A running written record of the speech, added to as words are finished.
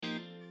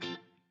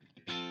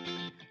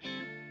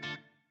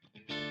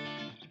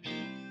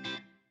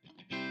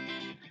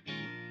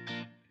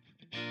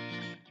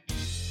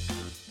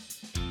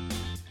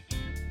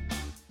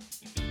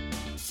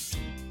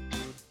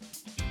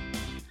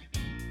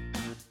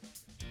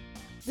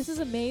This is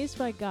Amazed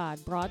by God,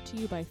 brought to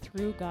you by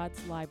Through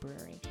God's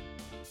Library.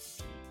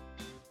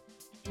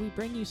 We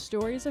bring you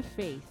stories of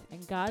faith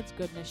and God's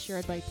goodness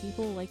shared by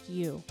people like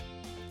you.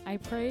 I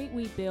pray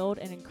we build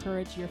and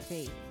encourage your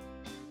faith.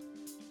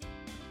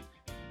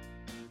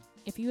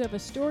 If you have a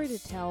story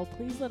to tell,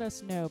 please let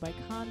us know by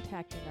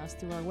contacting us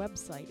through our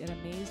website at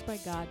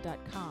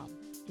amazedbygod.com.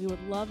 We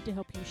would love to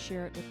help you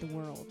share it with the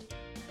world.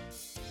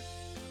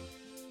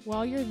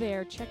 While you're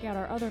there, check out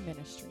our other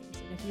ministries.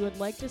 And if you would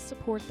like to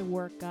support the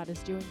work God is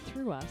doing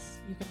through us,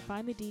 you can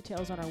find the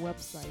details on our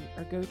website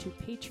or go to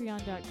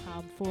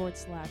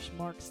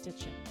patreon.com/Mark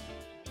Stitchin.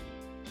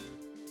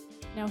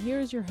 Now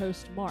here is your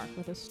host, Mark,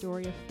 with a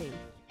story of faith.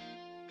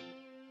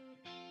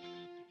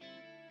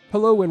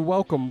 Hello and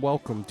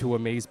welcome to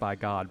Amazed by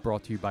God,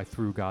 brought to you by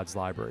Through God's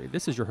Library.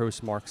 This is your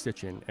host, Mark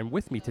Stitchin, and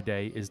with me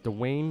today is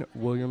Dwayne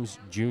Williams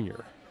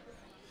Jr.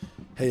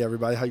 Hey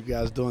everybody, how you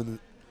guys doing?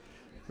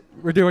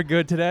 We're doing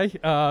good today.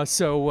 We're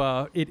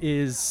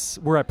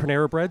at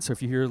Panera Bread, so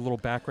if you hear a little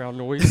background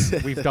noise,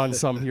 we've done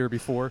some here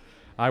before.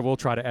 I will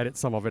try to edit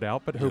some of it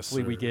out, but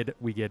hopefully we get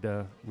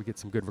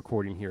some good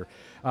recording here.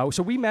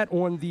 So we met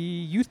on the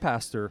Youth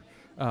Pastor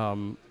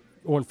on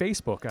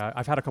Facebook.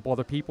 I've had a couple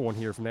other people on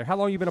here from there. How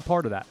long have you been a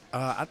part of that?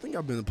 I think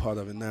I've been a part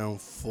of it now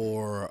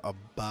for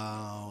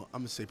about, I'm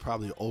going to say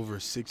probably over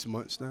 6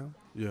 months now.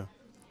 Yeah.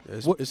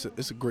 It's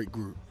a great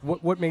group.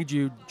 What made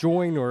you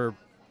join or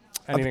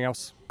anything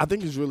else? I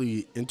think it's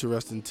really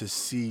interesting to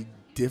see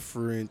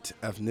different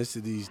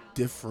ethnicities,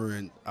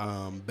 different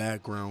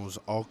backgrounds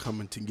all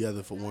coming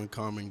together for one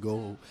common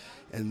goal,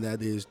 and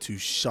that is to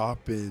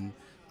sharpen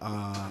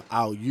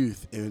our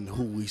youth in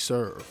who we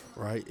serve,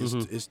 right?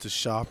 It's to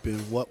sharpen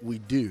what we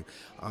do.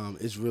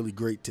 It's really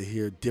great to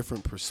hear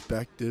different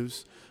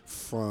perspectives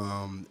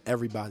from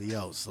everybody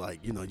else. Like,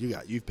 you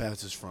got youth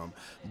pastors from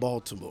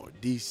Baltimore,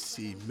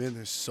 D.C.,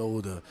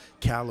 Minnesota,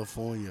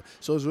 California.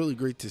 So it's really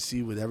great to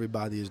see what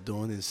everybody is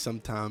doing, and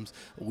sometimes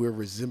we're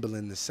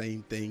resembling the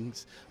same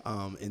things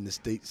in the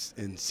states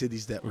and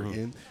cities that we're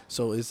in.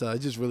 So it's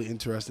just really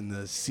interesting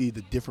to see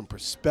the different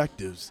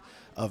perspectives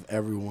of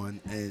everyone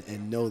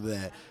and know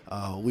that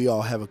we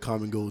all have a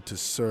common goal to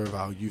serve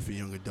our youth and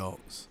young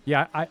adults.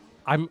 Yeah,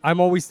 I'm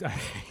always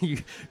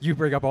you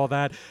bring up all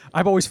that.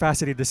 I'm always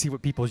fascinated to see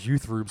what people's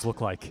youth rooms look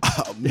like.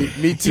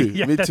 Me too.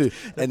 Yeah, me too.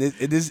 And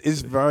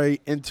it's very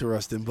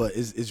interesting, but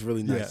it's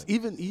really nice. Yeah.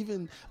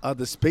 Even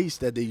the space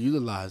that they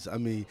utilize. I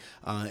mean,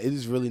 it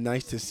is really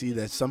nice to see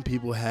that some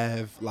people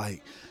have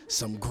like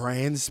some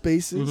grand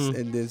spaces,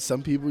 and then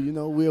some people,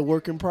 we're a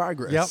work in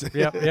progress.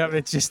 Yep.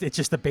 It's just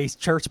the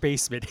church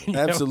basement.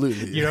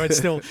 Absolutely. It's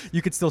still,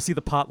 you can still see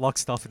the potluck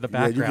stuff in the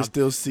background. Yeah, you can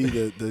still see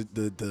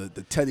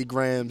the Teddy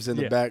Grahams in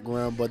the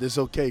background, but it's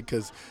okay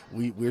because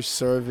we're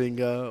serving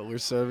God.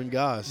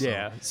 So.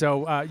 Yeah.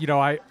 So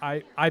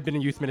I've been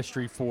in youth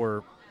ministry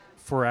for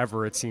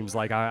forever. It seems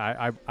like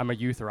I'm a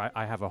youth, or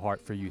I have a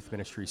heart for youth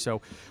ministry.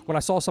 So when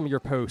I saw some of your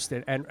posts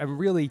and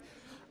really,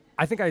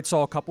 I think I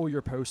saw a couple of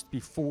your posts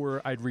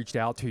before I'd reached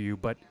out to you,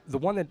 but the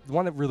one that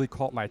really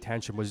caught my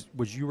attention was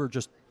you were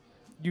just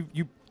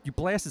you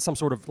blasted some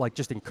sort of like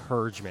just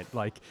encouragement,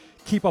 like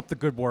keep up the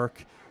good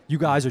work, you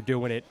guys are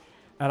doing it.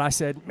 And I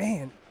said,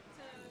 man,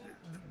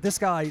 this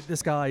guy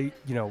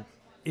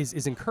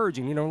is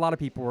encouraging. A lot of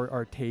people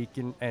are take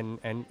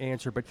and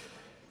answer, but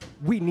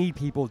we need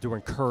people to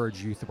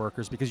encourage youth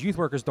workers because youth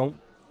workers don't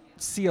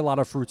see a lot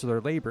of fruits of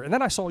their labor. And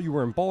then I saw you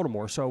were in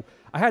Baltimore, so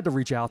I had to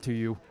reach out to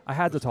you. I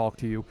had to talk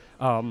to you.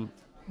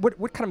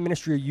 What kind of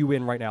ministry are you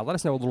in right now? Let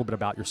us know a little bit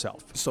about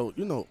yourself. So,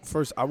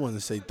 first I want to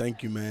say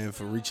thank you, man,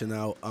 for reaching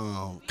out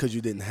because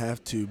you didn't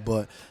have to.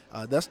 But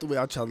that's the way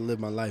I try to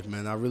live my life,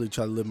 man. I really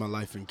try to live my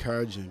life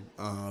encouraging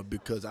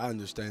because I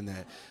understand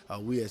that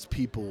we as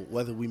people,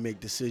 whether we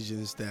make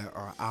decisions that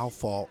are our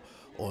fault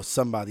or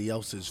somebody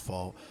else's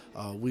fault,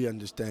 we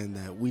understand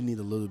that we need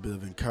a little bit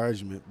of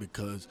encouragement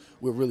because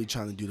we're really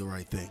trying to do the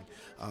right thing.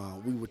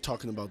 We were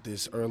talking about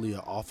this earlier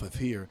off of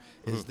here,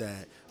 is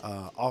that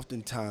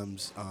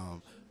oftentimes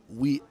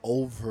we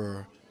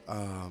overlook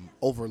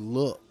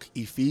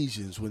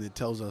Ephesians when it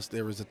tells us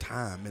there is a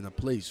time and a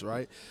place,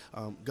 right?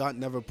 God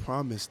never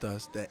promised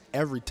us that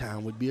every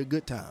time would be a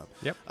good time.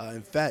 Yep.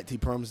 In fact, he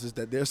promises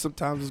that there's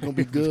sometimes it's going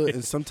to be good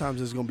and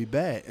sometimes it's going to be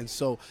bad. And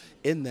so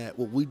in that,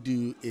 what we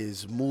do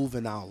is move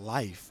in our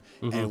life.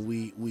 And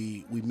we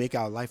make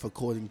our life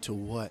according to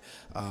what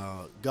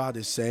God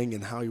is saying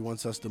and how he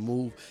wants us to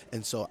move.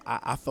 And so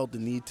I felt the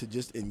need to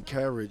just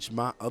encourage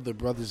my other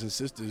brothers and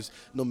sisters,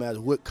 no matter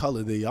what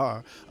color they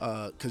are,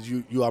 because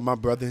you are my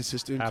brother and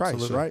sister in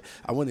Absolutely. Christ, right?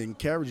 I want to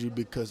encourage you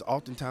because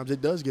oftentimes it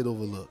does get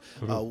overlooked.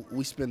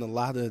 We spend a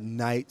lot of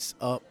nights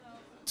up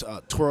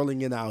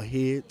twirling in our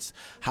heads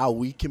how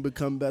we can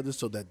become better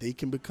so that they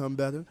can become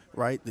better,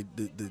 right?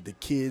 The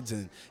kids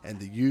and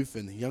the youth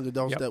and the young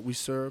adults that we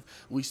serve,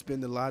 we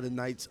spend a lot of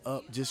nights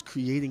up just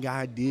creating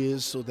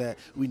ideas so that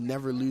we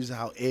never lose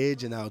our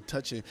edge and our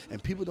touch,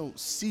 and people don't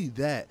see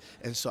that.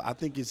 And so I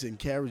think it's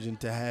encouraging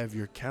to have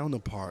your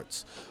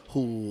counterparts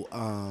who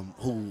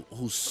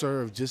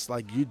serve just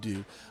like you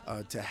do,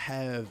 to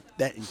have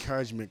that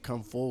encouragement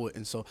come forward.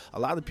 And so a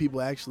lot of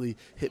people actually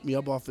hit me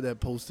up off of that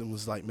post and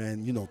was like,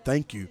 man,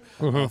 thank you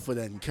for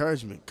that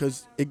encouragement,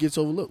 because it gets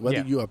overlooked.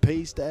 Whether you're a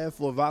paid staff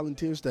or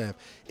volunteer staff,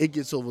 it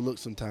gets overlooked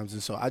sometimes.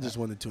 And so I just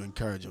wanted to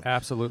encourage them.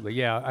 Absolutely,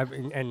 yeah.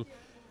 And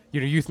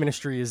youth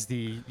ministry is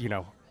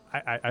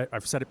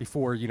I've said it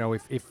before,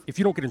 if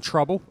you don't get in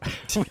trouble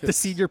with the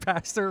senior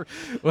pastor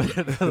or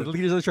the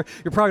leaders of the church,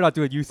 you're probably not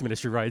doing youth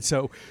ministry right.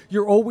 So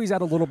you're always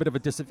at a little bit of a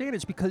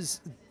disadvantage because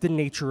the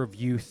nature of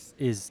youth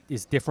is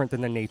different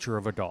than the nature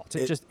of adults.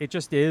 It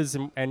just is,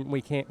 and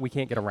we can't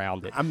get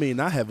around it. I mean,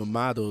 I have a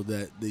motto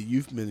that the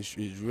youth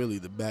ministry is really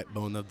the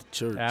backbone of the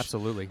church.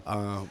 Absolutely.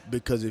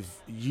 Because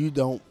if you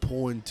don't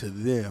pour into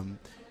them,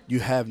 you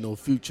have no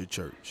future,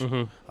 church.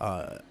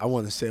 I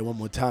want to say it one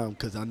more time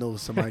because I know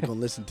somebody going to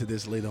listen to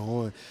this later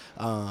on.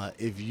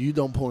 If you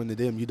don't pour into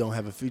them, you don't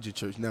have a future,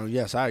 church. Now,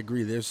 yes, I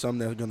agree. There's some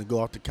that are going to go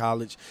off to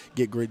college,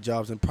 get great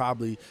jobs, and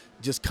probably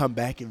just come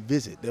back and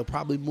visit. They'll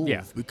probably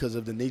move because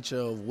of the nature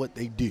of what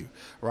they do,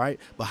 right?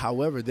 But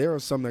however, there are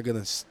some that are going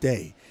to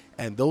stay.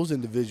 And those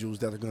individuals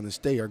that are going to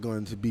stay are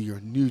going to be your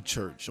new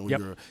church or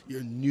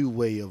your new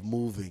way of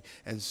moving.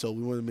 And so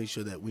we want to make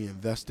sure that we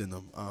invest in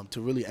them.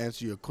 To really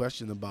answer your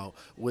question about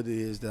what it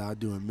is that I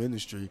do in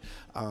ministry,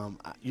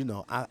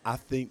 I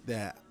think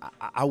that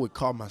I would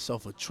call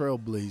myself a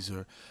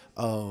trailblazer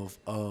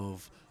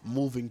of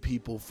moving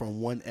people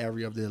from one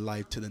area of their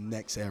life to the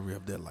next area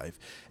of their life.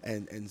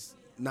 And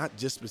not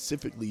just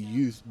specifically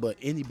youth, but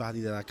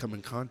anybody that I come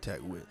in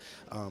contact with.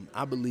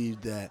 I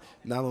believe that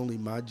not only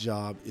my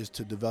job is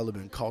to develop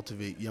and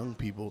cultivate young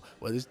people,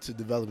 but it's to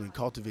develop and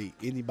cultivate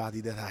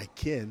anybody that I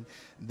can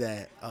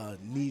that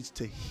needs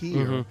to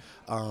hear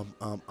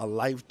a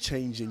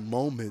life-changing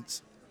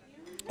moments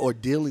or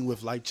dealing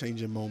with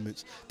life-changing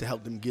moments to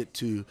help them get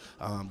to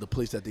the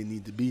place that they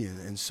need to be in.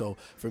 And so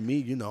for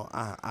me,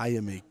 I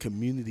am a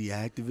community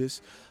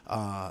activist.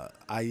 I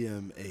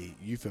am a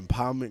youth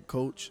empowerment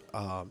coach,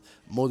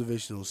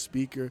 motivational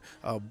speaker,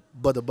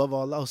 but above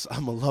all else,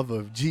 I'm a lover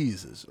of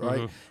Jesus,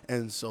 right?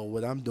 And so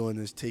what I'm doing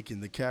is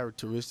taking the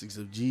characteristics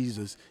of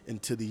Jesus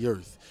into the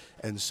earth.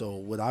 And so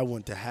what I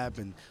want to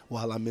happen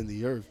while I'm in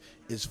the earth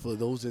is for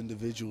those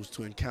individuals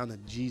to encounter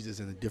Jesus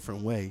in a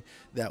different way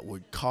that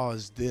would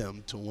cause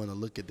them to want to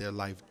look at their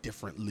life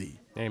differently.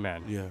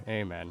 Amen. Yeah.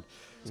 Amen.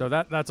 So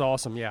that's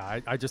awesome. Yeah.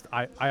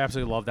 I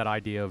absolutely love that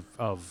idea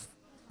of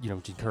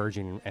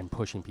encouraging and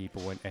pushing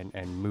people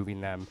and moving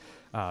them.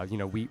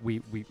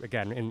 We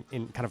again,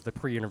 in kind of the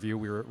pre-interview,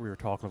 we were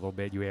talking a little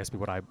bit. You asked me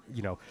what I,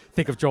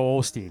 think of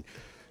Joel Osteen.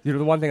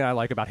 The one thing I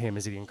like about him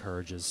is he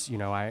encourages.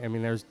 I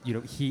mean, there's,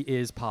 he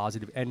is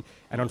positive, and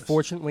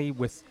unfortunately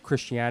with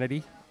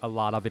Christianity, a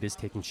lot of it is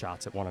taking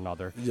shots at one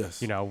another.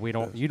 Yes. We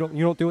don't, you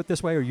don't do it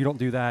this way, or you don't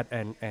do that,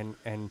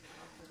 and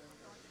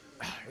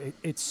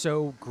it's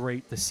so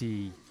great to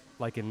see,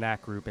 like in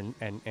that group,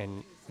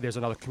 and there's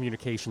another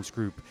communications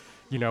group,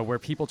 where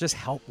people just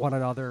help one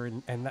another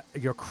and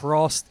you're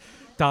crossed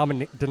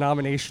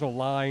denominational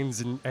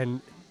lines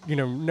and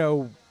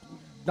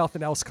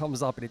nothing else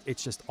comes up, and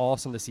it's just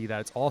awesome to see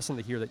that. It's awesome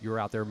to hear that you're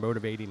out there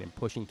motivating and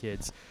pushing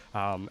kids.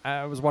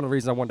 It was one of the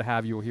reasons I wanted to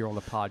have you here on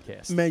the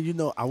podcast.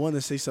 Man, I want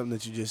to say something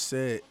that you just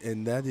said,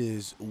 and that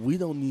is we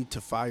don't need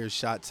to fire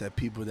shots at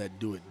people that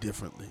do it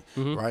differently,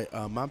 right?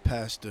 My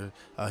pastor,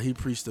 he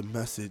preached a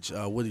message,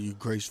 what are you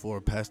grace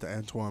for? Pastor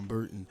Antoine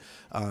Burton.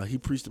 He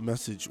preached a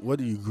message, what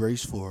are you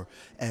grace for?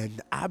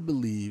 And I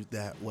believe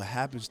that what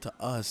happens to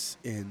us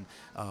in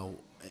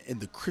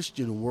the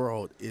Christian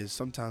world is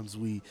sometimes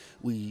we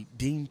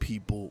deem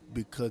people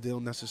because they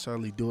don't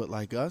necessarily do it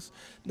like us.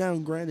 Now,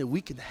 granted, we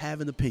can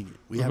have an opinion.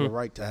 We have a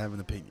right to have an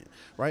opinion,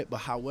 right? But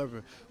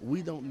however,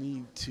 we don't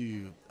need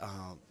to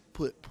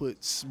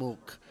put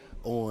smoke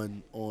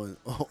on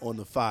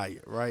the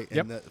fire, right?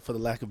 And that, for the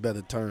lack of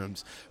better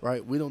terms,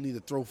 right? We don't need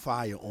to throw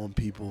fire on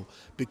people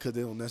because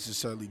they don't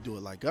necessarily do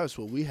it like us.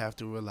 What we have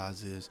to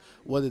realize is,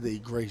 what are they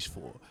grace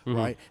for,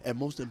 right? And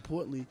most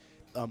importantly,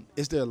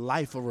 is their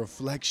life a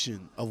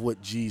reflection of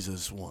what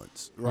Jesus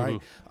wants, right?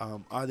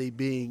 Are they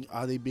being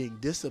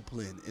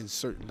disciplined in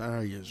certain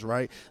areas,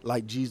 right?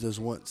 Like Jesus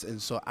wants. And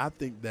so I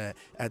think that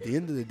at the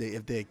end of the day,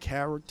 if their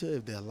character,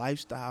 if their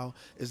lifestyle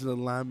is in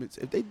alignment,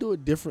 if they do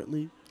it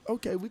differently,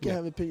 okay, we can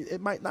have an opinion. It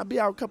might not be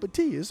our cup of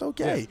tea. It's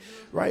okay,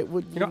 right?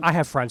 I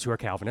have friends who are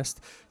Calvinist.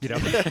 It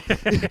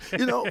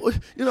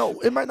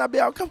might not be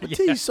our cup of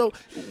tea. So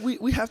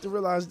we have to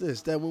realize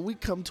this, that when we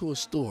come to a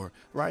store,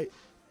 right,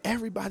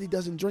 everybody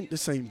doesn't drink the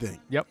same thing.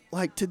 Yep.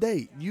 Like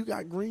today, you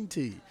got green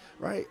tea,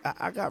 right?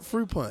 I got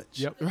fruit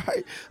punch,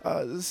 right?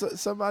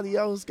 Somebody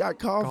else got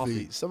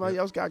coffee. Somebody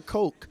else got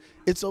Coke.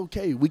 It's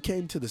okay. We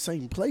came to the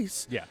same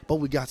place, Yeah. but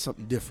we got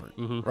something different,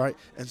 Mhm. right?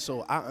 And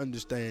so I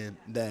understand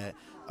that,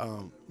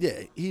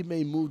 he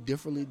may move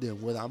differently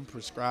than what I'm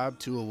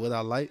prescribed to or what I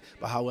like,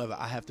 but however,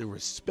 I have to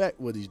respect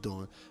what he's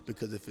doing,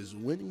 because if it's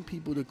winning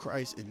people to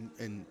Christ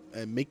and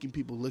making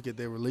people look at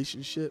their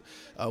relationship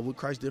with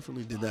Christ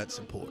differently, then that's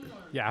important.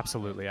 Yeah,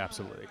 absolutely,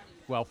 absolutely.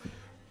 Well,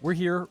 we're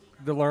here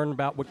to learn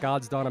about what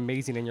God's done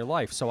amazing in your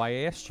life. So I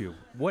asked you,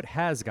 what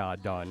has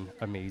God done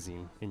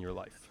amazing in your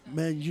life?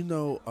 Man,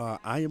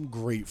 I am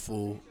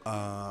grateful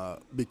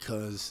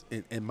because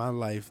in my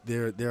life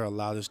there are a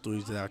lot of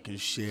stories that I can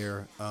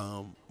share,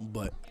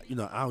 but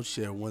I'll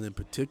share one in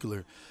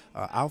particular.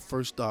 I'll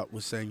first start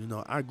with saying,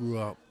 I grew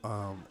up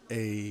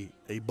a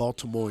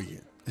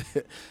Baltimorean.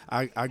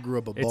 I grew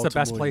up a Baltimorean. It's the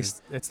best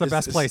place. It's the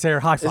best place here.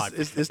 High five.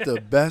 It's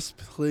the best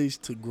place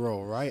to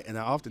grow, right? And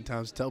I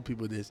oftentimes tell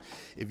people this: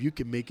 if you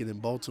can make it in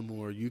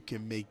Baltimore, you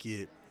can make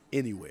it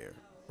anywhere,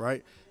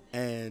 right?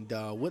 And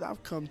what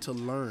I've come to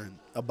learn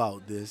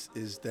about this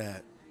is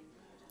that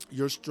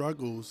your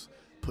struggles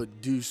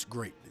produce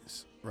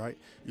greatness, right?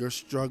 Your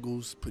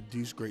struggles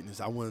produce greatness.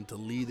 I wanted to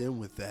lead in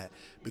with that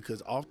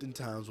because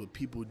oftentimes what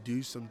people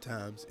do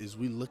sometimes is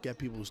we look at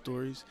people's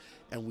stories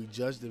and we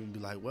judge them and be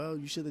like, well,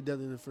 you should have done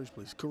it in the first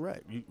place.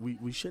 Correct.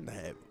 We shouldn't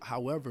have.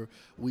 However,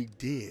 we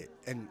did.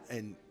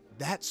 And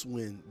that's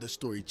when the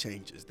story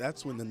changes.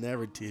 That's when the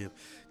narrative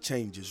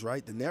changes,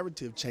 right? The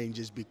narrative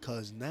changes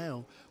because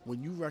now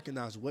when you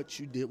recognize what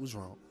you did was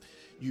wrong,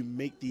 you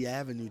make the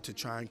avenue to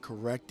try and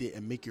correct it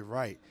and make it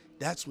right.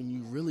 That's when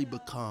you really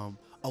become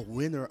a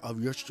winner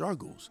of your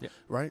struggles,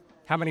 right?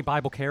 How many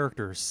Bible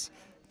characters?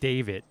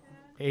 David,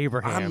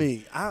 Abraham. I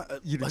mean,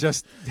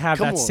 just have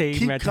that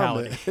same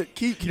mentality.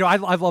 I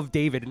love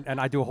David, and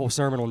I do a whole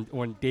sermon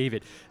on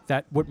David,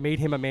 that what made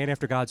him a man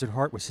after God's own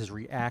heart was his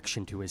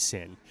reaction to his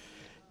sin.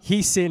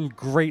 He sinned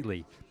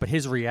greatly, but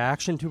his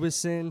reaction to his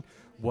sin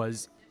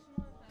was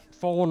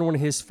falling on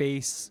his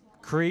face,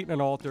 creating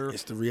an altar.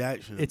 It's the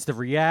reaction. It's the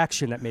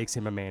reaction that makes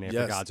him a man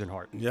after God's own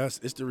heart.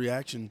 Yes, it's the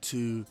reaction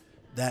to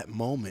that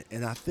moment.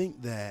 And I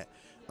think that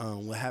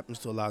what happens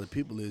to a lot of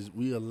people is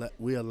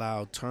we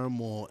allow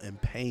turmoil and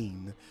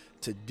pain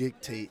to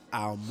dictate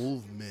our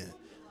movement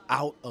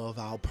out of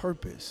our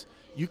purpose.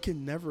 You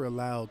can never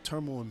allow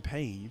turmoil and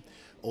pain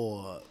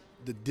or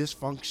the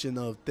dysfunction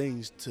of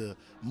things to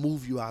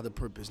move you out of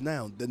purpose.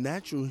 Now, the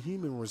natural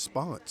human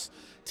response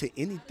to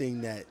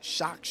anything that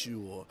shocks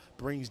you or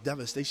brings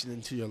devastation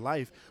into your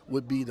life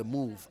would be to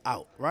move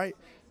out, right?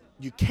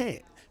 You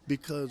can't,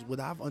 because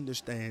what I've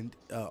understand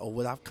or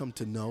what I've come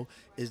to know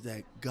is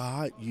that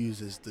God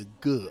uses the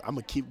good. I'm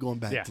going to keep going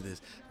back to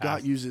this.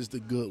 God uses the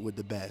good with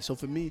the bad. So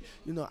for me,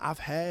 I've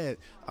had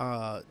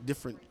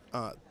different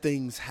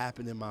things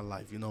happen in my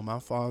life. My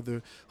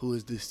father, who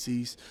is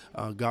deceased,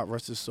 God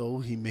rest his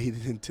soul, he made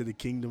it into the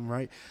kingdom,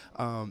 right?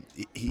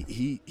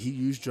 He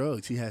used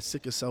drugs. He had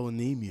sickle cell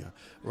anemia,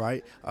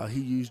 right?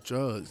 He used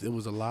drugs. There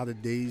was a lot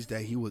of days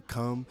that he would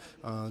come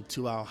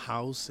to our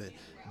house and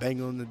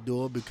bang on the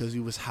door because he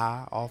was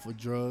high off of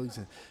drugs,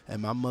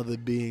 and my mother,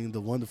 being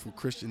the wonderful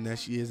Christian that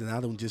she is, and I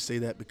don't just say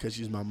that because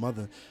she's my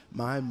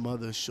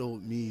mother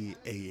showed me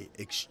a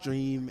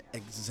extreme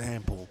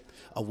example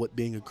of what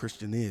being a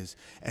Christian is,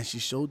 and she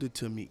showed it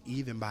to me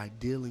even by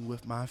dealing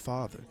with my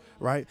father,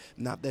 right?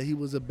 Not that he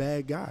was a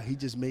bad guy, he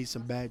just made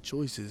some bad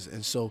choices.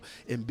 And so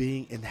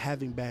in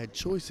having bad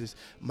choices,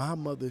 my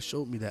mother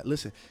showed me that,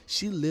 listen,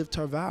 she lived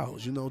her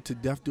vows, to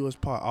death do us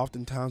part.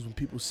 Oftentimes when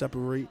people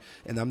separate,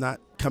 and I'm not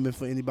coming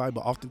for anybody,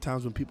 but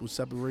oftentimes when people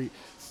separate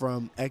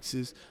from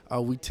exes,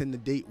 we tend to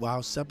date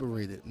while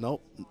separated.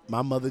 Nope,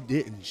 my mother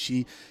didn't.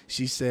 She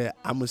said,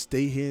 I'm gonna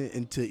stay here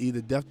until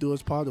either death do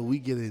us part or we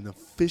get an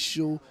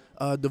official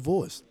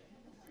divorce.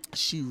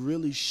 She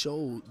really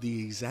showed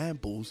the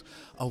examples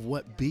of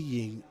what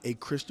being a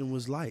Christian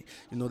was like.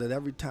 That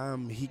every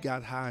time he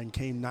got high and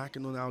came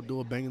knocking on our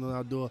door, banging on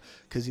our door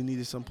because he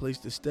needed some place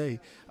to stay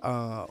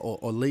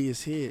or lay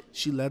his head,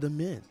 she let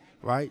him in.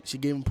 Right? She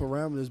gave him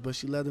parameters, but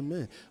she let him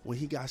in. When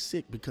he got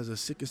sick because of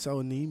sickle cell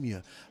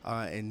anemia,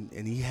 and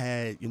he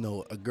had,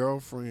 a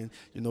girlfriend,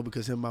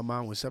 because him and my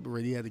mom were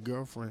separated, he had a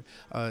girlfriend.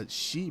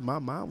 My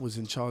mom was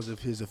in charge of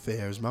his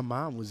affairs. My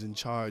mom was in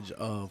charge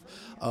of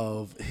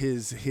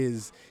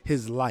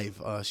his life.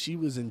 She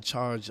was in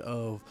charge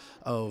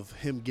of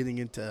him getting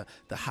into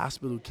the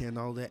hospital care and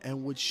all that,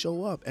 and would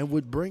show up and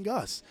would bring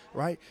us,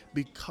 right?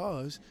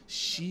 Because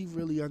she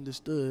really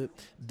understood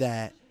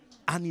that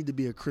I need to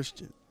be a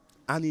Christian.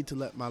 I need to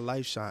let my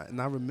life shine. And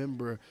I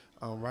remember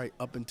right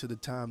up until the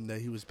time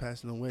that he was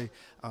passing away,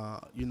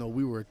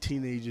 we were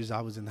teenagers. I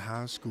was in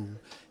high school,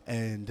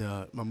 and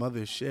my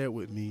mother shared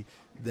with me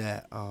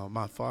that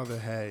my father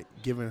had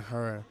given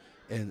her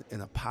an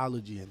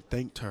apology and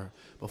thanked her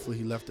before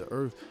he left the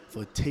earth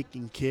for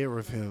taking care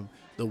of him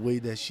the way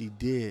that she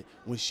did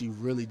when she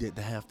really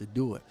didn't have to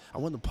do it. I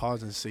want to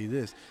pause and say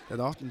this, that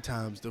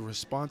oftentimes the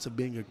response of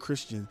being a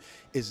Christian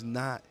is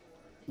not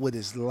what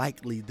is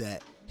likely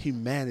that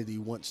humanity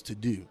wants to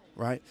do,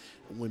 right?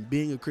 When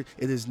being a Christian,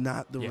 it is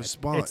not the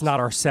response. It's not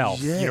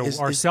ourself. Yeah,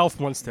 ourself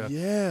wants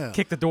to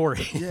kick the door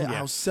in.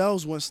 Yeah,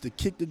 ourselves wants to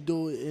kick the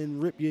door in,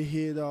 rip your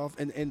head off.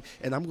 And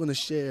I'm going to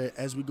share,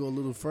 as we go a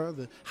little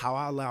further, how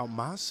I allow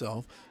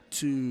myself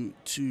to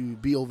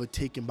be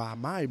overtaken by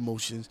my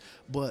emotions,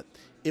 but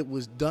it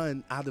was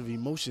done out of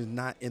emotion,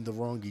 not in the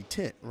wrong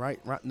intent, right?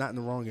 Not in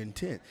the wrong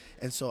intent.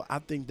 And so I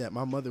think that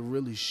my mother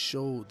really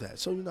showed that.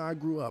 So, I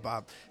grew up.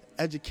 I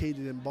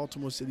educated in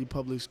Baltimore City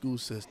public school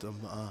system,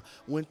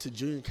 went to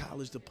junior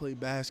college to play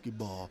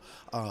basketball,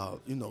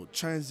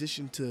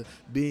 transitioned to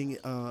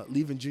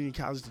leaving junior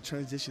college to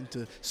transition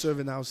to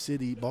serving our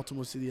city,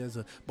 Baltimore City, as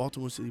a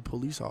Baltimore City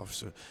police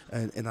officer.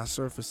 And I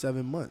served for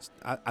 7 months.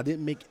 I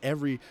didn't make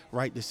every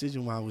right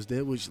decision while I was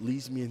there, which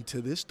leads me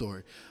into this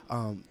story.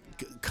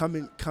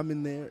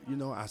 Coming there,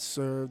 I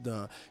served,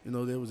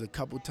 there was a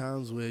couple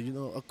times where,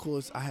 of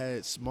course I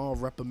had small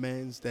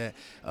reprimands that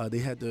they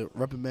had to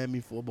reprimand me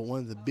for, but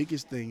one of the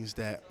biggest things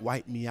that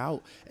wiped me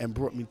out and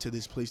brought me to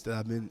this place that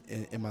I'm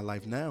in my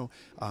life now,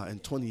 in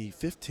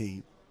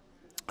 2015,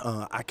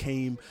 I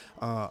came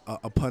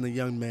upon a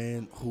young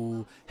man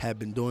who had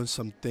been doing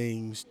some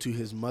things to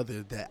his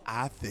mother that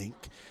I think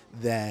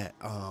that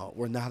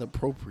were not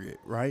appropriate,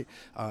 right?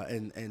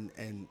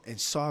 And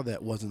saw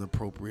that wasn't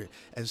appropriate.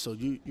 And so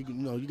you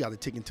got to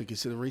take into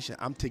consideration.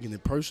 I'm taking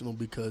it personal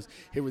because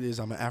here it is.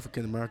 I'm an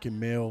African American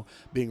male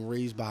being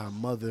raised by a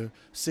mother,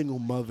 single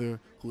mother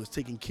who is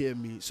taking care of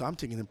me. So I'm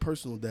taking it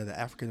personal that an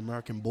African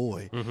American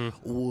boy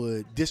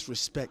would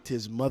disrespect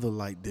his mother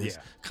like this,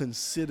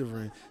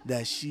 considering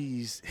that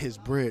she's his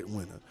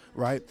breadwinner,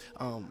 right?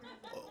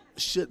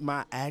 Should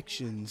my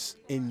actions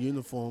in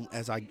uniform,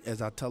 as I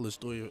tell the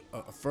story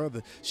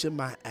further, should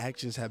my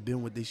actions have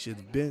been what they should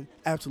have been?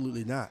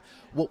 Absolutely not.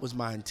 What was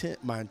my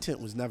intent? My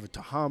intent was never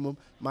to harm him.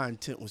 My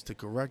intent was to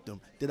correct him.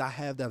 Did I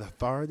have that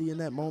authority in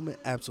that moment?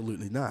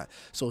 Absolutely not.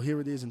 So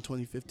here it is in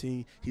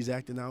 2015. He's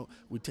acting out.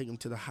 We take him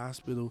to the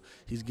hospital.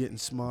 He's getting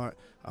smart,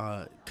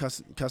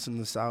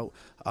 cussing us out,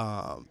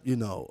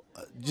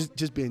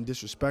 just being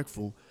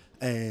disrespectful.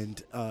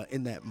 And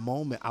in that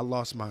moment, I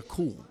lost my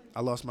cool.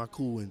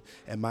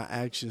 And my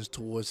actions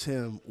towards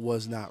him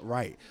was not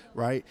right?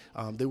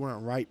 They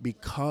weren't right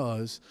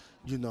because,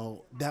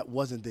 that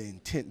wasn't the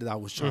intent that I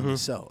was trying to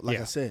sell. Like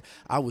I said,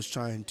 I was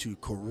trying to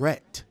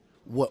correct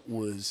what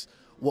was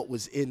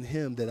in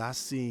him that I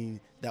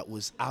seen that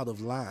was out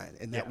of line,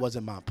 and that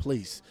wasn't my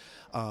place.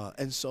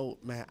 And so,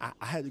 man,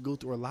 I had to go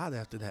through a lot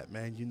after that,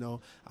 man.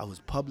 I was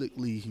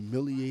publicly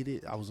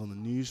humiliated. I was on the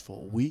news for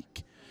a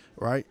week.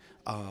 Right.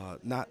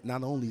 Not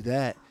only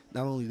that,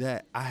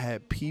 I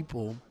had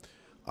people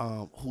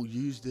who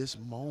used this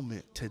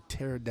moment to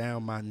tear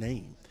down my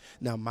name.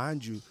 Now,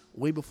 mind you,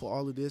 way before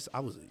all of this, I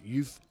was a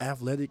youth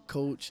athletic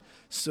coach,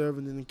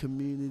 serving in the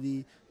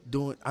community,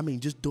 doing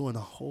a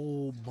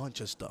whole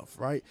bunch of stuff,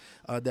 right?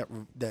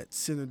 That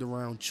centered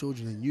around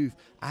children and youth.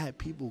 I had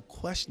people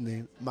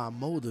questioning my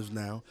motives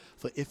now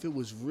for if it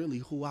was really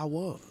who I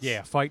was.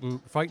 Yeah,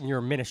 fighting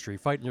your ministry,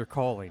 fighting your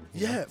calling.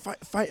 Yeah,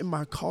 fighting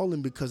my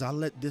calling because I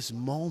let this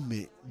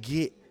moment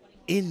get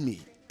in me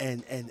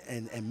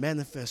and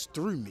manifest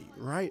through me,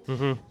 right?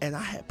 And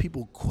I had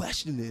people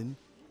questioning.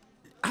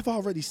 I've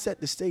already set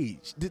the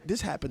stage.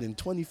 This happened in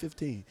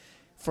 2015.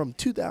 From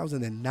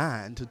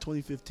 2009 to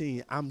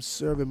 2015, I'm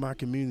serving my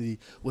community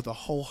with a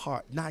whole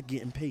heart, not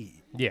getting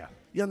paid. Yeah.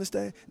 You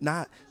understand?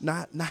 Not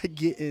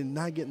getting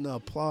the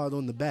applause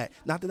on the back.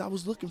 Not that I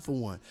was looking for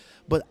one,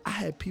 but I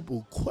had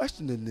people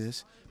questioning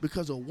this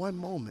because of one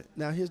moment.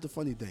 Now, here's the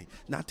funny thing.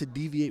 Not to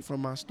deviate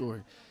from my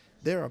story,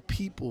 there are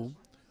people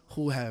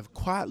who have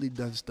quietly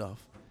done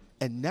stuff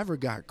and never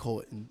got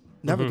caught,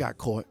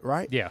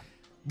 right? Yeah.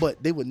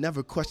 But they would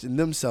never question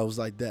themselves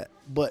like that.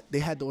 But they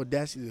had the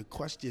audacity to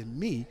question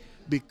me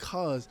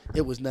because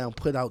it was now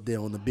put out there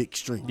on the big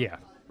stream. Yeah.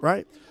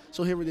 Right?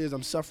 So here it is.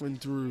 I'm suffering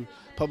through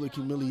public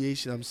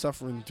humiliation. I'm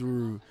suffering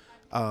through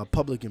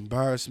public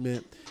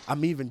embarrassment.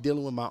 I'm even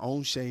dealing with my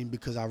own shame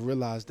because I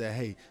realized that,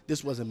 hey,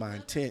 this wasn't my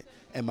intent,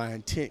 and my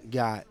intent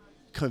got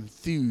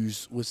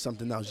confused with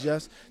something else.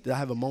 Yes, did I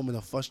have a moment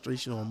of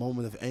frustration or a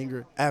moment of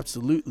anger?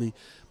 Absolutely.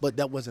 But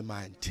that wasn't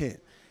my intent.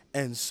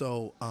 And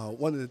so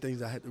one of the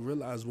things I had to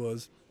realize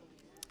was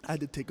I had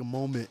to take a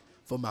moment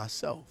for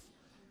myself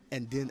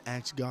and then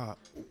ask God,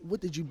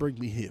 what did you bring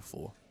me here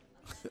for?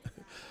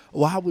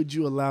 Why would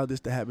you allow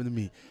this to happen to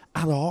me?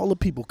 Out of all the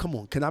people, come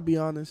on, can I be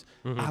honest?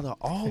 Out of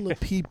all the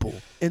people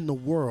in the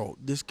world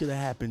this could have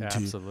happened to.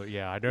 Absolutely,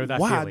 yeah, I know that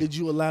Why feeling. did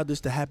you allow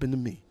this to happen to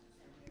me?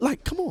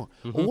 Like, come on.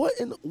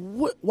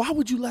 Why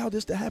would you allow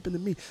this to happen to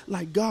me?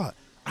 Like, God,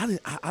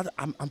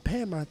 I'm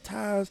paying my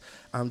tithes.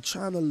 I'm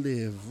trying to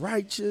live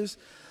righteous.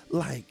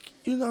 Like,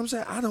 you know what I'm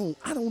saying?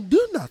 I don't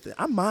do nothing.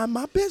 I mind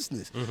my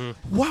business.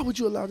 Why would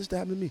you allow this to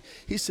happen to me?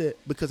 He said,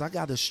 because I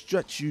got to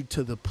stretch you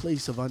to the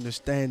place of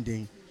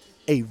understanding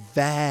a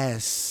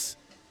vast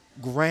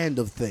grand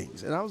of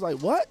things. And I was like,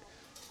 what?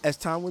 As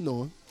time went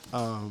on,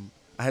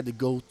 I had to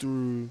go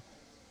through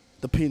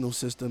the penal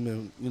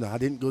system, and I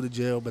didn't go to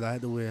jail, but I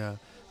had to wear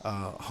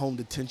home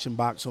detention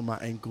box on my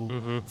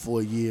ankle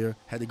for a year.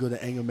 Had to go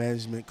to anger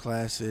management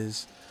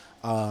classes.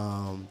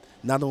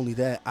 Not only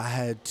that, I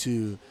had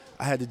to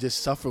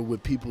just suffer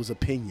with people's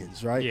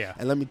opinions, right? Yeah.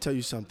 And let me tell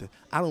you something.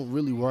 I don't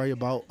really worry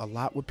about a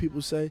lot what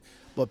people say,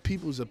 but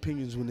people's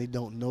opinions when they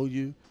don't know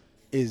you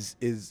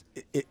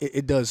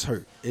it does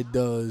hurt. It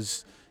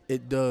does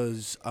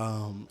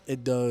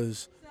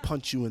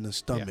punch you in the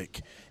stomach.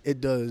 Yeah. It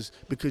does,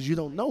 because you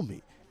don't know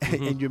me.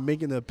 And you're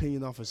making an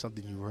opinion off of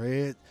something you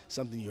read,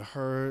 something you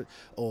heard,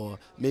 or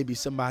maybe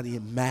somebody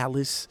in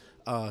malice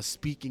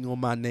speaking on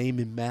my name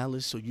in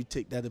malice. So you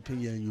take that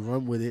opinion and you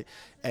run with it,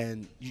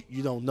 and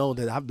you don't know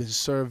that I've been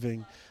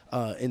serving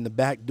in the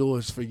back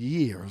doors for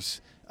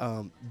years,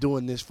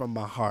 doing this from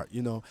my heart.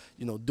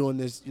 Doing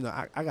this.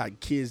 I got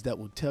kids that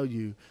will tell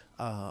you,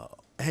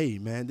 hey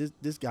man,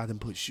 this guy done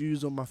put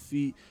shoes on my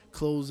feet,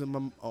 clothes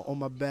on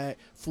my back,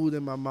 food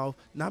in my mouth.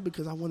 Not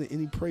because I wanted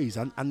any praise.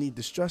 I need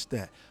to stress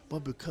that,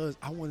 but because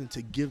I wanted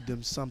to give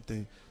them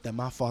something that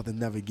my father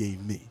never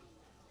gave me.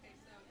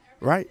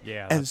 Right?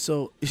 Yeah. And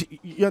so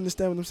you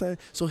understand what I'm saying?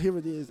 So here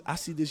it is. I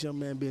see this young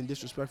man being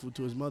disrespectful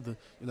to his mother.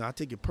 I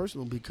take it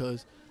personal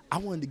because I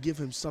wanted to give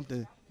him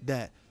something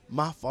that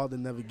my father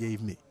never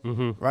gave me,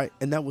 right?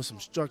 And that was some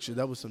structure,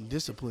 that was some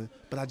discipline,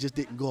 but I just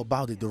didn't go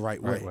about it the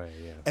right way.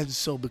 Yeah. And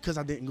so because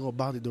I didn't go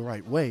about it the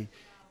right way,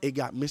 it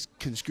got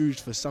misconstrued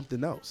for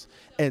something else.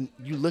 And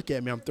you look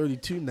at me, I'm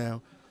 32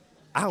 now,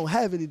 I don't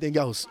have anything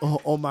else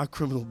on my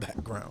criminal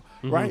background,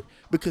 right?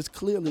 Because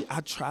clearly I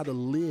try to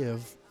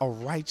live a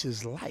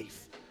righteous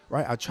life,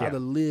 right? I try to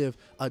live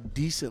a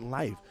decent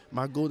life.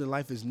 My goal in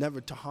life is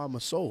never to harm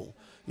a soul,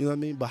 you know what I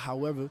mean? But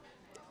however,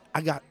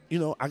 I got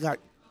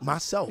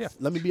myself. Yeah.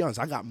 Let me be honest.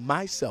 I got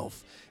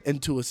myself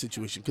into a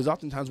situation because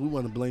oftentimes we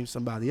want to blame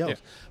somebody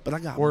else, but I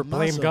got or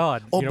blame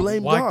God. Or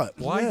blame God.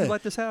 Why you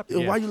let this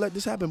happen? Why you let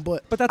this happen?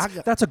 But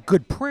that's a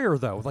good prayer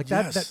though. Like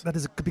that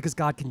is because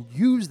God can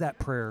use that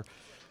prayer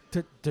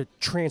to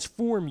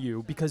transform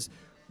you. Because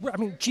I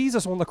mean,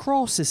 Jesus on the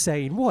cross is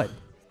saying what?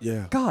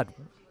 Yeah. God,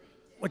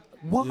 like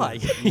why?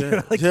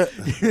 Yeah.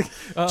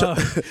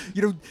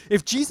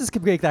 If Jesus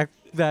can make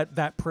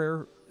that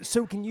prayer,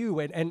 so can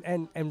you,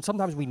 and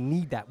sometimes we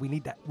need that. We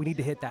need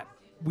to hit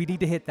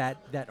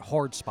that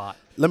hard spot.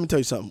 Let me tell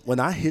you something.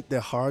 When I hit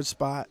that hard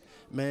spot,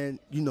 man,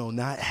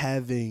 not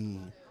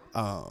having,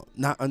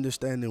 not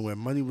understanding where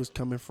money was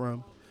coming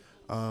from,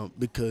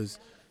 because,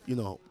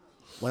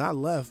 when I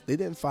left, they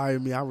didn't fire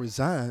me. I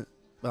resigned,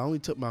 but I only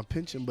took my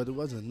pension, but it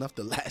wasn't enough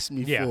to last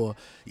me for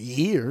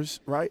years,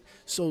 right?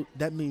 So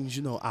that means,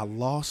 I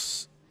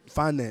lost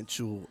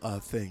financial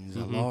things.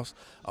 I lost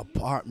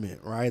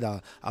apartment, right?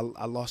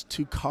 I lost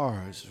 2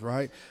 cars,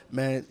 right?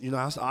 Man,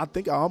 I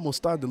think I almost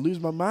started to lose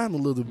my mind a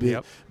little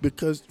bit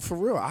because for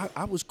real,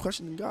 I was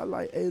questioning God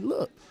like, hey,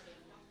 look,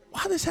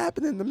 why this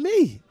happening to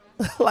me?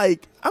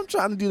 Like, I'm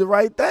trying to do the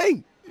right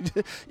thing.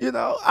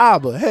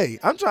 Abba, hey,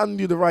 I'm trying to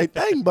do the right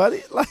thing,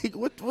 buddy. Like,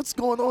 what's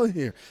going on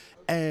here?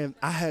 And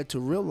I had to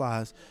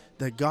realize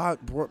that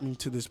God brought me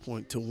to this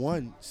point to,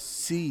 one,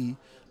 see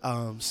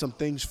some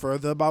things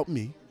further about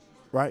me,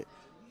 right?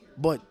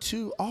 But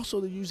 2,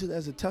 also to use it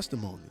as a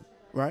testimony,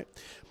 right?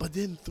 But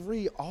then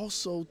 3,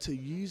 also to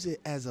use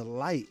it as a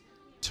light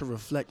to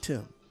reflect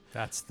Him.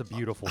 That's the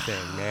beautiful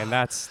thing, man.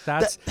 That's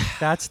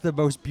the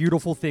most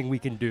beautiful thing we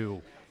can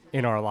do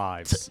in our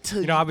lives.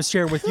 I was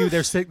sharing with you,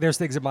 there's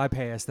things in my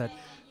past that,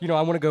 I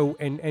want to go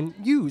and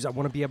use. I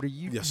want to be able to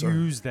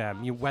use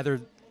them, whether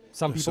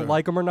some people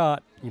like them or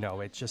not.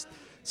 It's just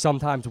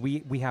sometimes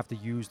we have to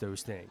use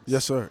those things.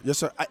 Yes, sir. Yes,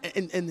 sir.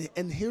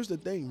 And here's the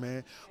thing,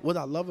 man. What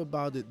I love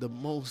about it the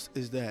most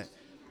is that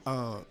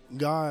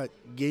God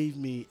gave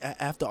me,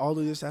 after all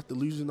of this, after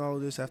losing all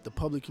of this, after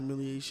public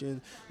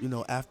humiliation,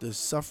 after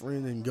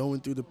suffering and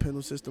going through the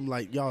penal system,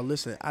 like, y'all,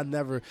 listen,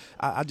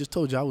 I just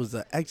told you I was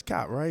an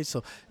ex-cop, right?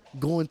 So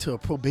going to a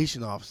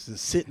probation office and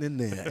sitting in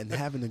there and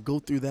having to go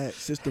through that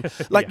system,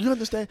 like, you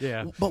understand?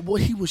 Yeah. But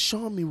what he was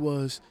showing me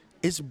was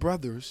it's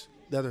brothers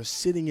that are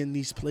sitting in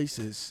these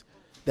places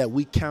that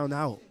we count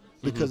out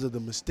because of the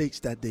mistakes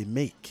that they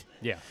make.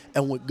 Yeah.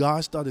 And what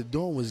God started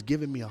doing was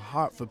giving me a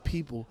heart for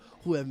people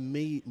who have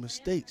made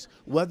mistakes,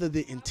 whether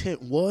the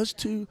intent was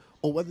to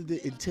or whether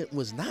the intent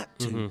was not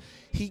to.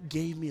 He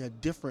gave me a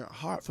different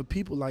heart for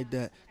people like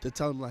that to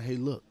tell them, like, hey,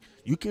 look,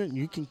 you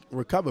can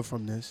recover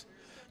from this.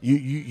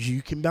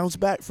 You can bounce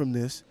back from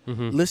this.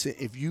 Listen,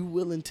 if you're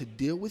willing to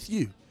deal with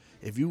you,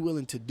 if you're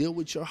willing to deal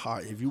with your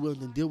heart, if you're willing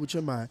to deal with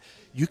your mind,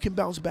 you can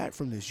bounce back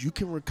from this. You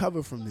can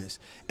recover from this.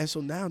 And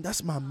so now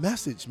that's my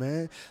message,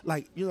 man.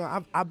 Like,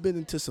 I've been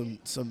into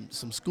some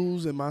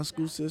schools in my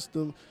school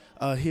system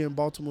here in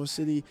Baltimore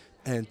City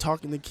and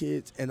talking to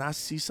kids, and I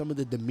see some of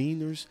the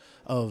demeanors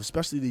of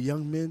especially the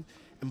young men.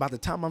 And by the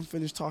time I'm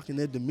finished talking,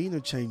 their demeanor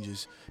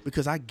changes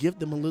because I give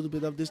them a little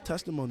bit of this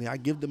testimony. I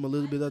give them a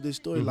little bit of this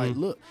story. Like,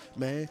 look,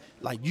 man,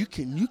 like you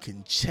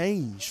can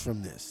change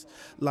from this.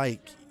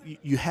 Like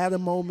you had a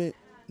moment.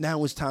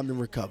 Now it's time to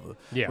recover,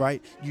 Yeah.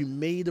 right? You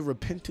made a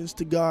repentance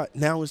to God.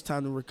 Now it's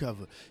time to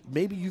recover.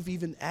 Maybe you've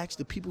even asked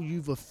the people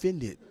you've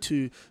offended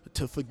to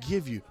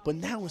forgive you, but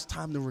now it's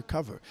time to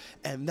recover.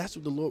 And that's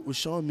what the Lord was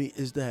showing me,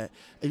 is that,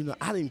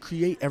 I didn't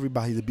create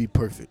everybody to be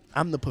perfect.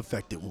 I'm the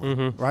perfected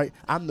one, right?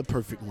 I'm the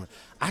perfect one.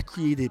 I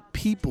created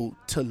people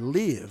to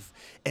live,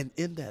 and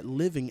in that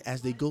living,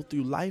 as they go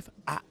through life,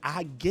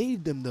 I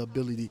gave them the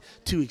ability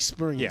to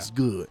experience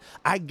good.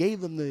 I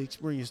gave them the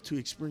experience to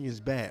experience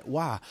bad.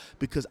 Why?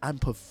 Because I'm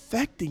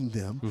perfecting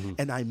them,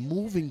 and I'm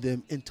moving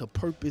them into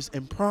purpose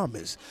and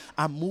promise.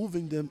 I'm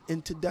moving them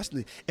into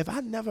destiny. If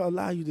I never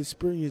allow you to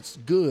experience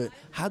good,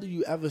 how do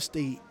you ever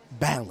stay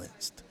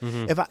balanced?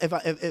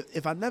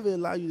 If I never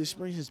allow you to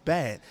experience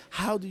bad,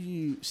 how do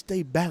you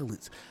stay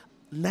balanced?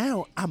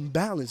 Now I'm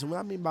balanced. And what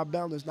I mean by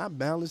balance, not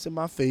balance in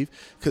my faith,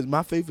 because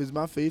my faith is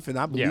my faith and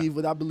I believe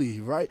what I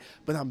believe, right?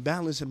 But I'm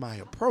balanced in my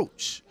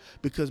approach,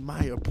 because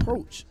my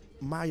approach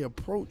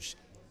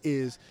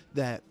is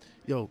that,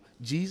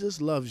 Jesus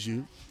loves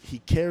you. He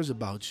cares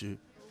about you.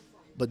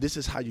 But this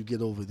is how you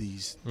get over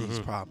these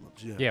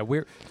problems. Yeah,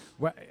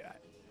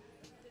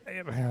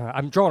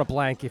 I'm drawing a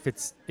blank if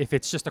it's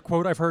just a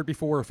quote I've heard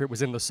before, if it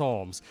was in the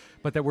Psalms,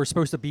 but that we're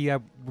supposed to be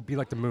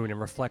like the moon and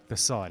reflect the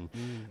sun.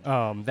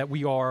 That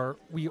we are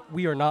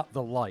not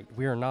the light.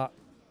 We are not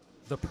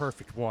the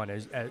perfect one,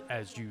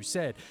 as you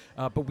said,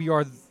 but we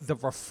are the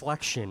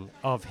reflection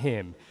of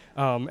Him.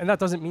 And that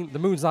doesn't mean the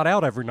moon's not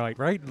out every night,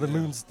 right? The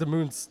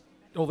moon's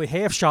only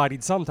half shining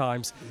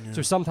sometimes. Yeah.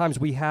 So sometimes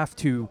we have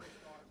to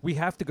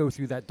go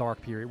through that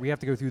dark period. We have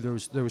to go through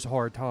those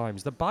hard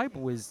times. The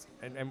Bible is,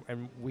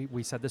 and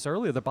we said this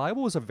earlier, the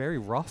Bible is a very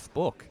rough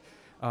book,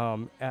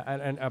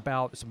 and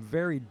about some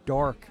very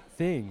dark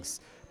things,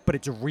 but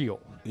it's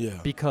real. Yeah.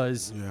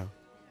 Because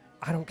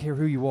I don't care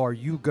who you are,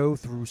 you go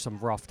through some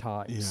rough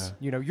times.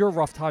 Yeah. Your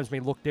rough times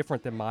may look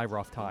different than my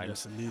rough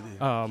times. Yes, indeed.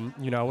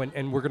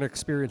 And we're going to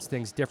experience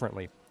things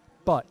differently.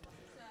 But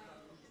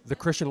the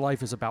Christian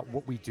life is about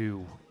what we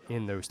do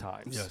in those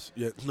times. Yes.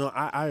 Yeah. No,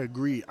 I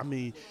agree. I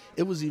mean,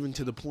 it was even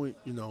to the point,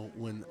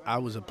 when I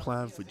was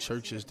applying for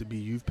churches to be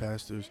youth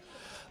pastors,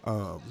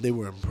 they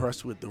were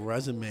impressed with the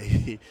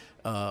resume,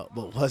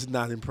 but was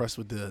not impressed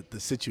with the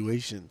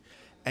situation.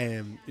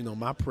 And,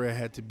 my prayer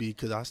had to be,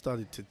 because I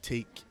started to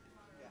take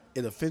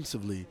it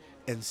offensively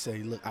and say,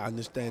 look, I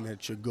understand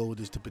that your goal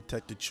is to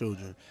protect the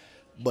children,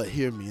 but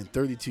hear me, in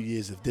 32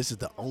 years, if this is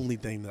the only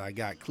thing that I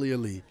got,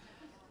 clearly,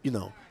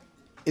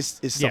 it's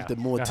something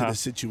more to the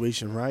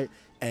situation, right?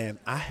 And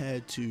I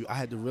had to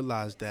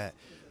realize that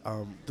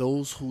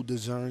those who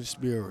discern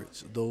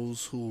spirits,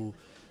 those who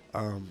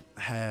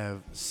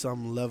have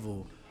some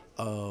level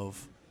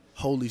of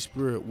Holy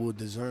Spirit will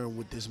discern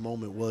what this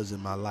moment was in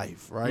my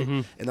life, right?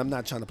 And I'm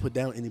not trying to put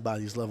down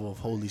anybody's level of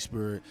Holy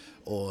Spirit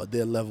or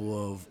their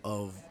level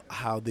of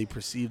how they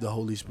perceive the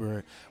Holy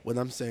Spirit. What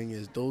I'm saying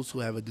is those who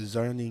have a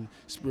discerning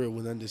spirit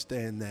will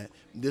understand that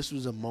this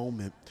was a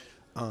moment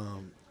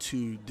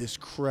to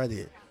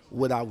discredit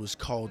what I was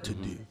called to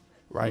do,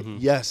 right?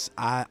 Yes,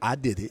 I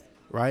did it,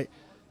 right?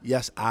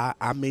 Yes,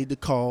 I made the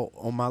call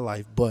on my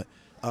life, but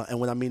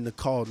and when I mean the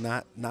call,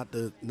 not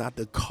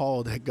the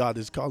call that God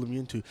is calling me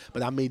into,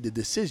 but I made the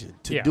decision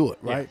to do it,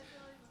 right? Yeah.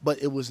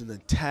 But it was an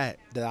attack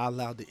that I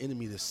allowed the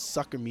enemy to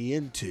sucker me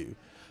into,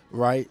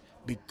 right?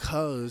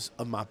 Because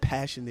of my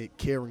passionate,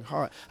 caring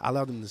heart, I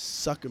allowed him to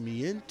sucker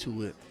me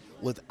into it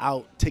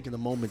without taking a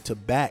moment to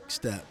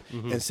backstep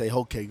and say,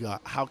 okay,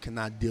 God, how can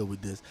I deal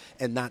with this?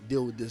 And not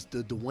deal with this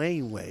the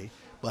Dwayne way,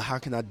 but how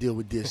can I deal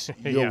with this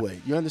your way?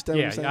 You understand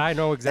what I'm saying? Yeah, I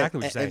know exactly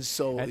what you're saying. And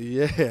so,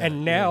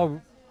 and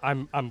now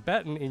I'm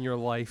betting in your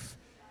life,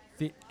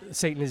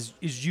 Satan is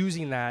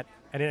using that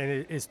and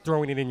it is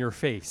throwing it in your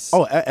face.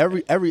 Oh,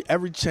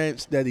 every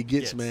chance that he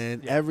gets,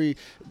 man. Yeah.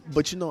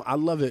 But I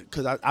love it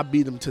because I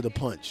beat him to the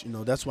punch.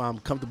 That's why I'm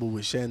comfortable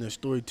with sharing their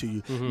story to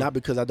you. Not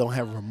because I don't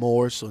have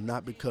remorse or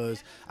not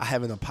because I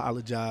haven't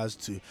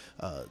apologized to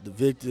the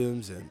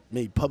victims and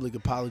made public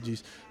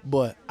apologies.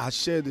 But I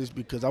share this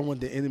because I want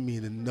the enemy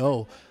to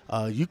know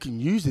you can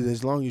use it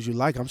as long as you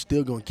like. I'm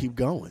still going to keep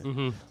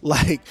going.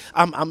 Like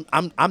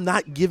I'm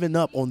not giving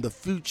up on the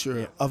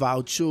future of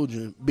our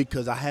children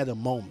because I had a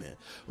moment,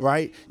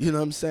 right? You know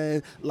what I'm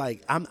saying?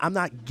 Like I'm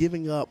not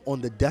giving up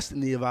on the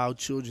destiny of our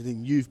children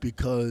and youth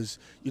because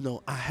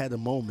I had a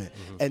moment.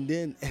 And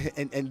then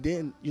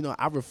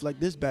I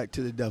reflect this back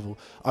to the devil.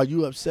 Are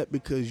you upset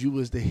because you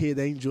was the head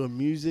angel of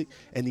music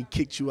and he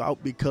kicked you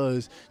out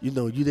because you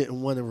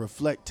didn't want to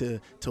reflect to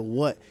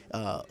what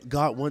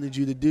God wanted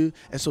you to do?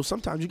 And so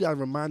sometimes you got to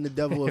remind the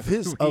devil of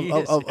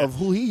of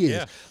who he is.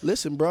 Yeah.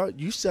 Listen, bro,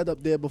 you sat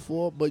up there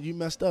before, but you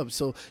messed up.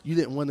 So you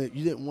didn't want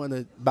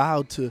to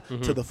bow to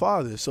the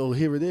Father. So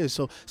here it is.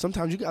 So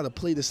sometimes you got to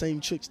play the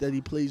same tricks that he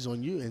plays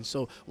on you. And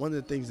so one of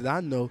the things that I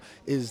know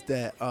is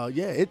that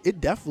it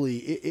definitely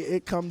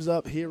it comes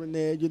up here and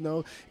there.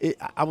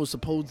 I was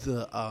supposed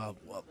to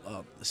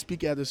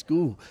speak at a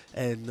school,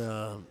 and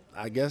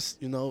I guess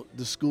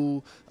the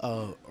school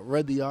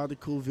read the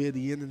article via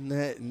the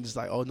internet and just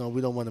like, oh no, we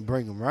don't want to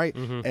bring them, right?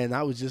 And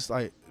I was just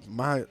like,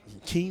 my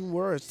keen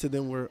words to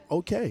them were,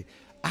 okay,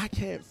 I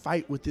can't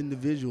fight with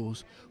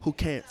individuals who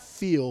can't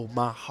feel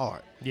my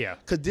heart. Yeah.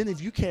 Because then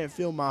if you can't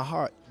feel my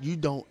heart, you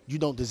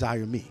don't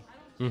desire me,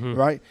 Mm-hmm.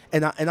 right?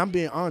 And I'm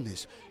being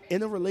honest.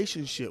 In a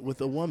relationship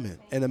with a woman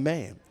and a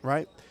man,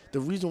 right? The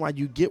reason why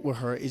you get with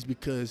her is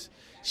because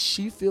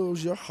she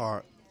feels your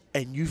heart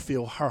and you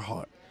feel her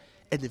heart.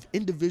 And if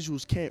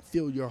individuals can't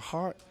feel your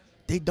heart,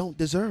 they don't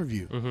deserve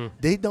you. Mm-hmm.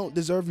 They don't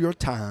deserve your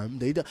time.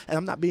 They don't, and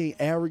I'm not being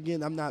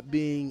arrogant. I'm not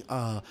being,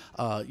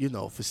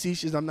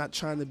 facetious. I'm not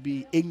trying to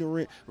be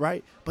ignorant,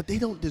 right? But they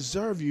don't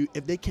deserve you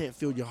if they can't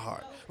feel your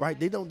heart, right?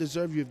 They don't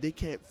deserve you if they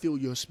can't feel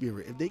your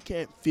spirit. If they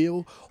can't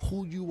feel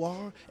who you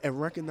are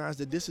and recognize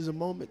that this is a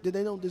moment, then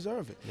they don't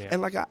deserve it. Yeah.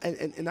 And like I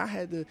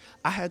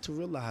had to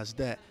realize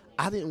that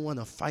I didn't want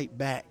to fight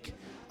back.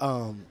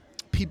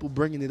 People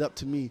bringing it up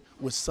to me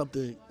with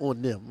something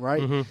on them,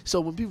 right? Mm-hmm.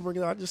 So when people bring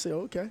it up, I just say,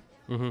 okay.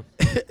 Mm-hmm.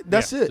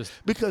 That's Yeah, it. just-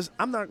 Because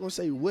I'm not going to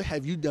say, what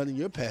have you done in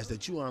your past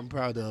that you aren't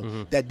proud of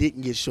Mm-hmm. that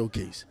didn't get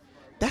showcased?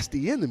 That's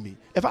the enemy.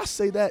 If I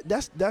say that,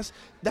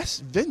 that's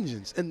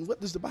vengeance. And what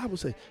does the Bible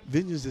say?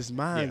 Vengeance is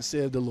mine, Yeah.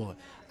 saith the Lord.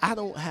 I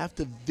don't have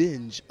to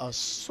venge a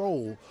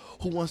soul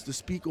who wants to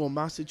speak on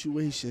my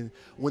situation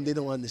when they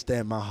don't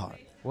understand my heart.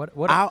 What?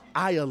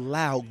 I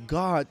allow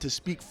God to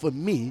speak for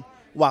me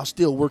while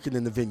still working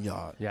in the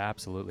vineyard. Yeah,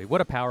 absolutely.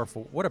 What a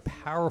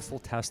powerful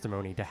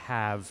testimony to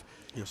have.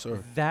 Yes,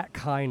 sir. That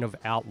kind of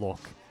outlook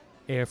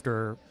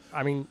after.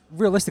 I mean,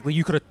 realistically,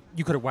 you could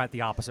have went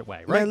the opposite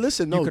way, right? Man,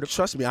 listen, You no, coulda-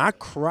 trust me, I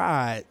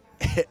cried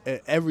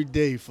every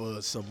day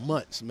for some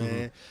months,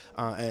 man.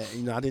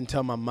 And, I didn't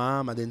tell my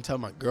mom, I didn't tell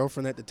my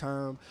girlfriend at the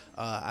time.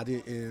 I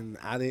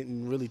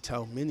didn't really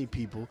tell many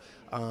people.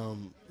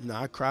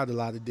 I cried a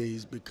lot of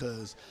days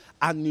because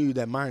I knew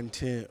that my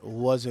intent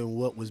wasn't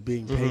what was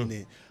being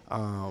painted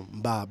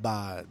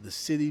by the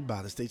city,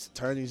 by the state's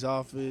attorney's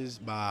office,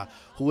 by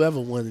whoever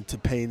wanted to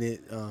paint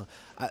it.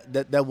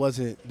 That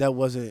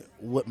wasn't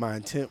what my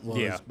intent was.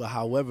 Yeah. But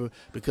however,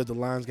 because the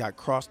lines got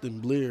crossed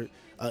and blurred,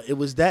 it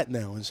was that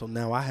now. And so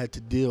now I had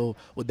to deal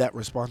with that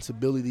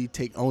responsibility,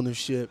 take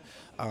ownership,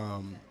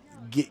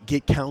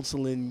 get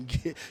counseling,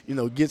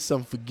 get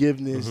some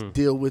forgiveness,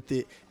 deal with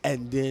it,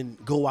 and then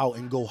go out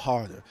and go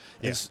harder.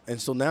 Yeah.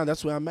 And so now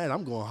that's where I'm at.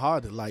 I'm going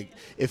harder. Like,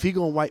 if he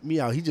going to wipe me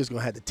out, he just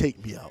going to have to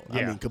take me out. I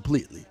Yeah. mean,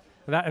 completely.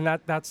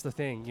 That's the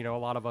thing. A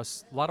lot of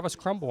us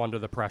crumble under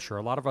the pressure.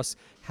 A lot of us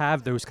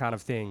have those kind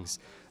of things.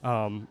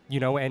 And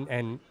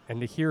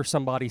to hear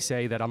somebody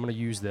say that I'm going to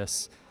use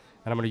this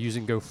and I'm going to use it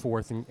and go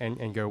forth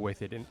and go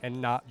with it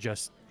and not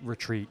just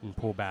retreat and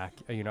pull back.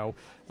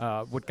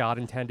 What God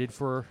intended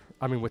for,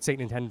 what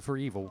Satan intended for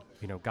evil,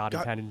 God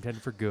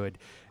intended for good.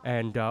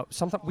 And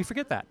sometimes we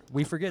forget that.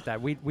 We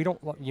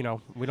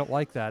don't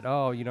like that.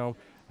 Oh,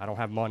 I don't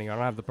have money. I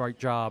don't have the right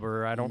job,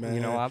 or I don't,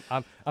 Man.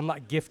 I'm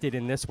not gifted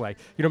in this way.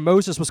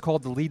 Moses was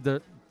called to lead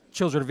the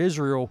children of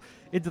Israel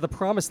into the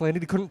promised land,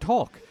 and he couldn't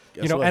talk.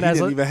 Guess what? And he as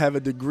didn't even have a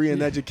degree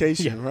in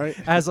education, right?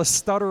 As a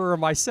stutterer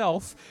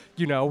myself,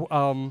 I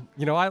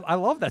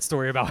love that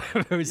story about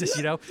Moses,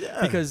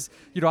 because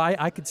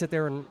I could sit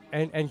there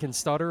and can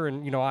stutter,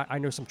 and I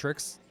know some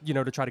tricks,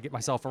 to try to get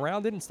myself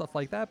around it and stuff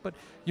like that. But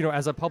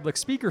as a public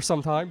speaker,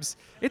 sometimes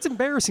it's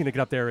embarrassing to get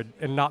up there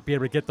and not be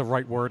able to get the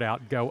right word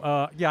out and go,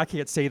 I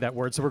can't say that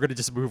word, so we're going to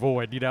just move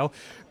on,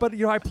 But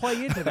I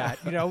play into that,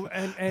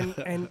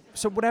 and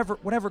so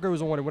whatever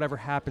goes on and whatever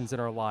happens in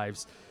our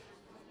lives,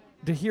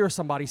 to hear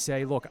somebody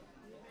say, look,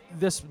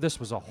 this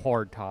was a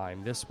hard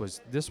time. This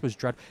was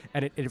dreadful,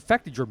 and it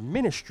affected your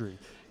ministry.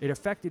 It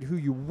affected who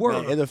you were.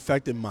 Man, it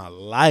affected my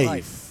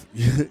life.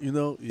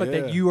 But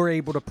that you are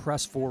able to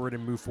press forward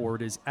and move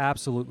forward is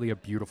absolutely a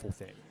beautiful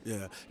thing.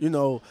 Yeah.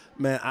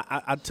 Man,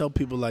 I tell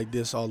people like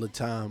this all the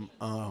time.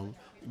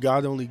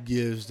 God only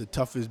gives the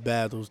toughest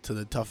battles to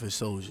the toughest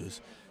soldiers.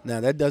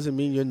 Now, that doesn't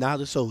mean you're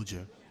not a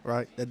soldier,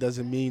 right? That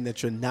doesn't mean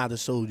that you're not a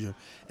soldier.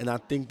 And I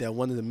think that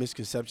one of the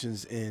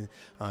misconceptions in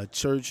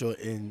church or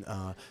in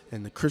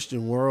the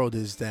Christian world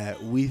is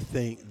that we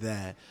think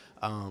that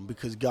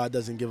because God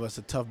doesn't give us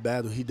a tough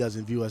battle, he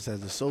doesn't view us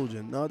as a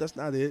soldier. No, that's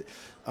not it.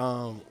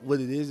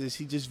 What it is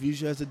he just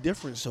views you as a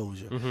different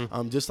soldier.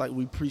 Just like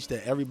we preach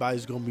that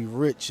everybody's going to be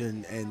rich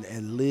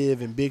and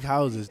live in big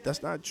houses.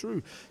 That's not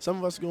true. Some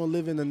of us are going to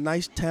live in a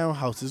nice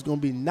townhouse. It's going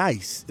to be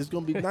nice. It's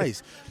going to be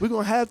nice. We're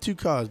going to have 2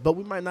 cars, but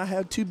we might not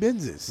have 2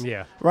 Benzes.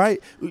 Yeah.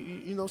 Right?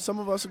 Some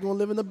of us are going to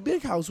live in a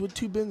big house with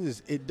 2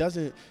 Benzes. It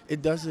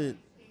doesn't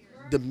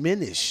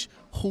diminish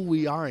who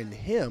we are in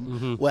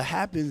him. What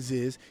happens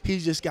is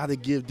he's just got to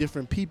give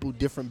different people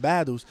different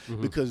battles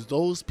because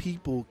those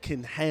people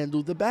can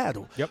handle the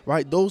battle. Yep.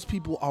 Right? Those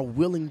people are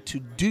willing to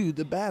do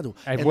the battle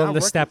And willing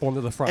to step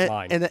onto the front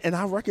line. And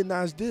I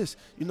recognize this,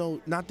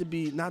 not to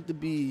be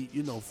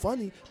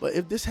funny, but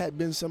if this had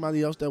been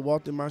somebody else that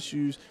walked in my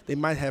shoes, they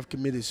might have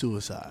committed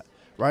suicide.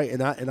 Right,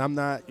 and I'm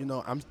not,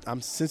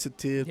 I'm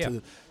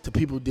sensitive to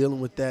people dealing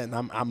with that,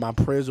 and my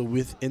prayers are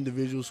with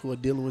individuals who are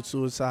dealing with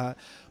suicide.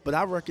 But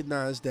I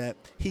recognize that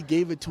he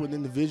gave it to an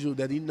individual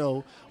that he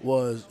know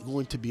was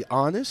going to be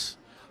honest,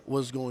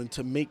 was going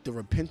to make the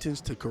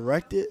repentance to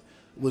correct it,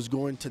 was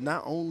going to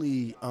not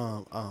only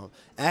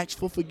ask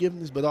for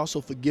forgiveness, but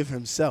also forgive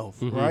himself,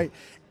 Mm-hmm. right?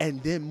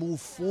 And then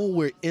move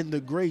forward in the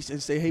grace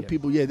and say, hey, Yeah.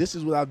 people, yeah, this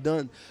is what I've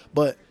done.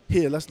 But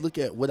here, let's look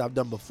at what I've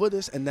done before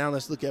this, and now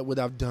let's look at what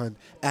I've done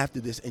after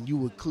this. And you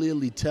would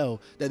clearly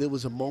tell that it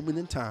was a moment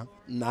in time,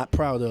 not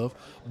proud of,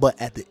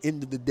 but at the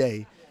end of the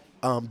day,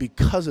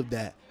 because of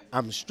that,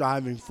 I'm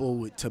striving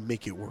forward to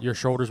make it work. Your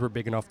shoulders were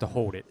big enough to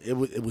hold it. It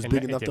was And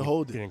big it enough to didn't-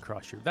 hold it. Didn't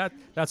crush you.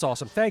 That's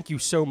awesome. Thank you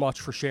so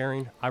much for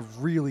sharing. I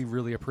really,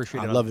 really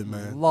appreciate it. I love it,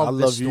 man. Love I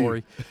this love you.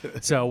 story.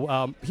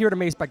 So here at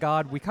Amazed by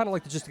God, we kind of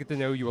like to just get to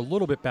know you a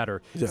little bit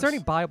better. Is Yes. there any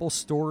Bible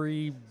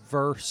story,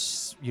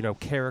 verse,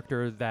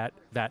 character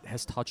that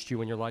has touched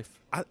you in your life?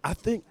 I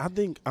think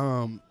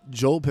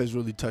Job has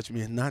really touched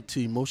me, and not to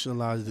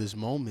emotionalize this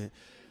moment,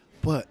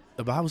 but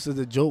the Bible says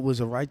that Job was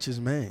a righteous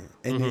man,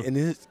 and Mhm. and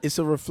it's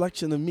a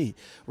reflection of me,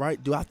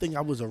 right? Do I think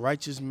I was a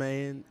righteous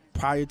man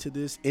prior to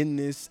this, in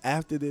this,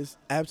 after this?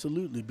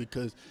 Absolutely,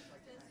 because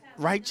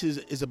righteous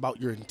is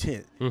about your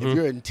intent. Mhm. If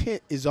your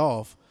intent is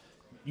off,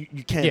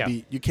 you can't Yeah.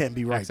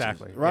 be righteous,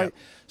 Exactly, right?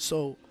 yeah.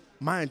 So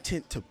my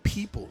intent to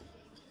people,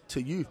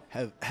 to you,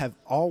 have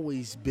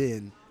always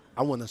been,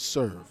 I want to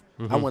serve,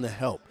 I Mhm. want to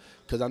help.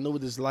 Because I know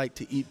what it's like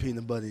to eat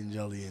peanut butter and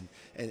jelly,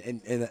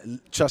 and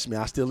trust me,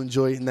 I still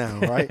enjoy it now,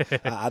 right?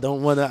 I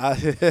don't want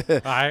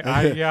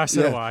to.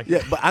 So do I.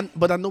 Yeah,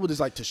 but I know what it's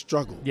like to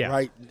struggle, Yeah.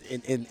 right?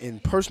 In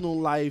personal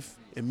life,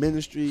 in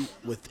ministry,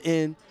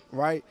 within,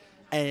 right?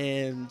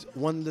 And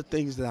one of the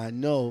things that I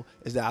know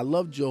is that I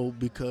love Job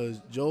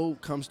because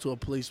Job comes to a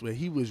place where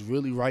he was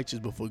really righteous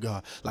before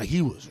God. Like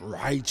he was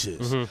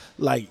righteous. Mhm.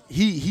 Like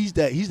he's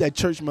that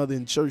church mother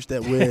in church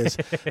that wears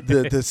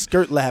the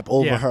skirt lap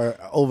over Yeah.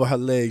 her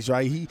legs,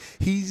 right?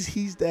 He's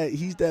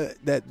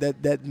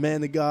that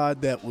man of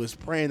God that was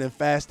praying and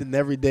fasting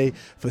every day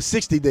for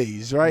 60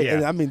 days, right? Yeah.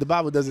 And I mean the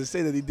Bible doesn't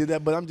say that he did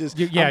that, but I'm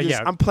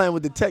Yeah. I'm playing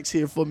with the text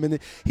here for a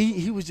minute.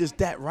 He was just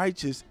that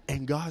righteous,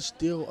 and God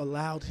still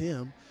allowed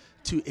him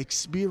to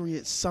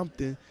experience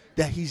something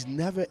that he's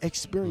never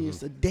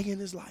experienced a day in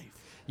his life.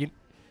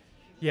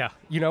 Yeah,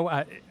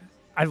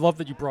 I love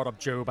that you brought up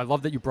Job. I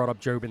love that you brought up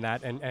Job in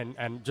that,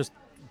 and just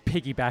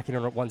piggybacking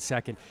on it 1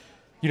 second.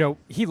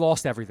 He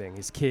lost everything,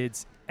 his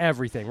kids,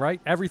 everything,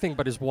 right? Everything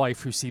but his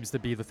wife, who seems to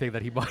be the thing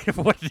that he might have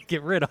wanted to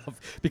get rid of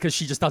because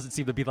she just doesn't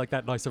seem to be like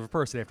that nice of a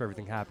person after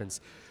everything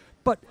happens.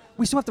 But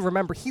we still have to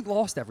remember he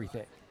lost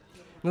everything.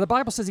 Now, the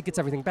Bible says he gets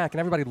everything back, and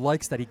everybody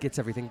likes that he gets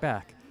everything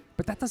back.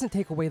 But that doesn't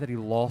take away that he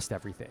lost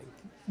everything.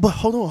 But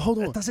hold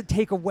on. It doesn't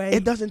take away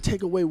It doesn't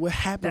take away what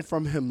happened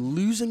from him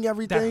losing that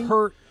everything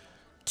hurt,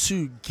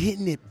 to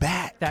getting it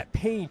back. that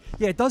pain.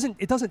 Yeah, it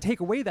doesn't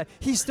take away that.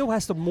 He still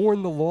has to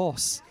mourn the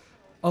loss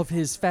of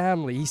his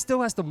family. He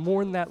still has to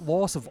mourn that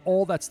loss of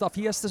all that stuff.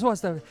 He still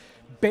has to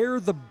bear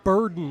the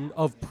burden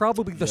of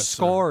probably the Yes, sir.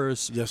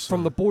 scars Yes,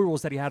 from sir. the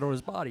boils that he had on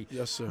his body.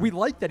 Yes, sir. We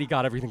like that he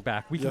got everything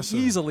back. We Yes, can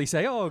sir. easily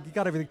say, oh, he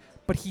got everything.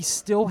 But he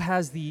still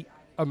has the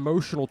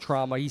emotional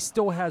trauma. He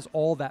still has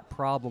all that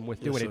problem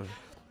with Yes, doing it. sir.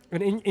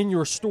 And in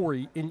your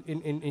story,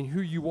 in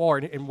who you are,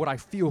 and what I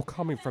feel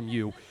coming from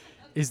you,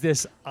 is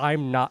this: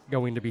 I'm not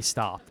going to be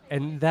stopped.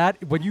 And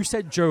that, when you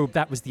said Job,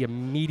 that was the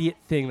immediate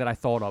thing that I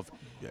thought of.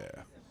 Yeah.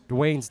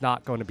 Dwayne's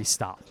not going to be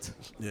stopped.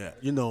 Yeah.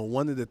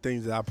 One of the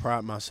things that I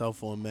pride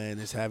myself on, man,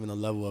 is having a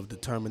level of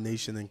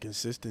determination and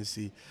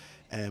consistency.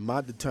 And my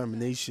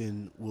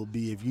determination will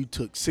be, if you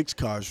took 6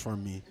 cars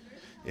from me,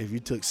 if you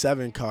took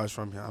 7 cars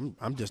from me,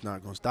 I'm just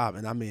not going to stop.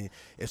 And I mean,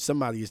 if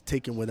somebody is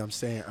taking what I'm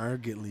saying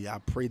arrogantly, I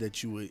pray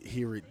that you would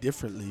hear it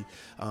differently,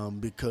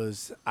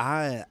 because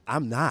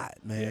I'm not,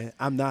 man.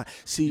 I'm not.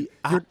 See,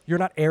 You're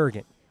not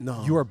arrogant.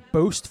 No. You are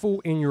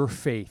boastful in your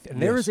faith. And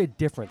there Yes. is a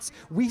difference.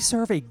 We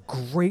serve a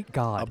great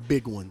God. a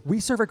big one. We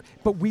serve,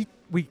 but we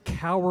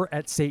cower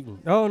at Satan.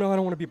 Oh no, I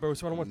don't want to be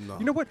boastful. I don't want. No.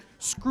 You know what?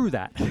 Screw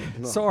that.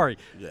 No. Sorry.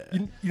 Yeah.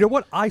 You know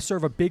what? I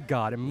serve a big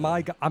God, and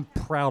my God, I'm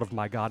proud of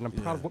my God, and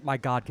I'm proud of Yeah. what my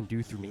God can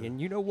do through me.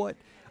 And you know what?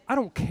 I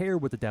don't care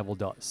what the devil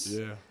does.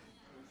 Yeah.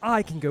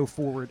 I can go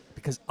forward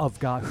because of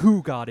God,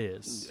 who God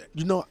is.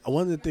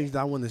 One of the things that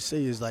I want to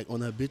say is, like, on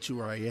the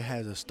obituary, it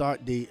has a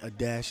start date, a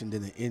dash, and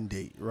then an end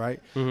date,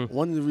 right? Mhm.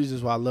 One of the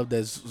reasons why I love that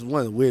is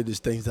one of the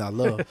weirdest things that I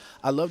love.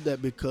 I love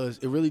that because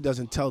it really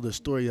doesn't tell the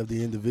story of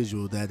the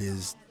individual that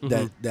is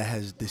that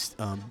has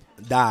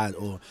died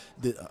or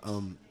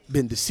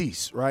been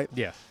deceased, right?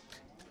 Yeah.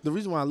 The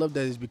reason why I love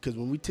that is because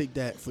when we take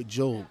that for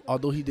Job,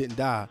 although he didn't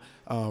die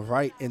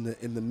right in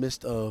the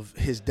midst of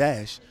his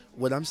dash,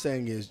 what I'm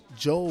saying is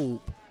Job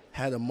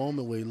had a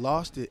moment where he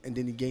lost it and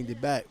then he gained it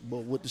back.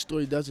 But what the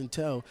story doesn't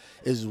tell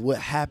is what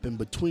happened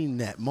between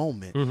that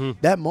moment.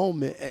 That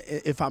moment,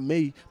 if I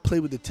may play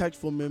with the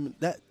text for a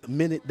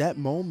minute, that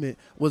moment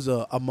was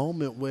a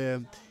moment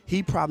where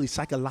he probably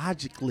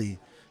psychologically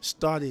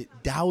started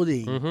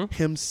doubting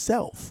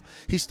himself.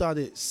 He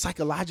started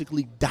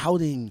psychologically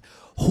doubting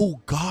who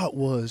God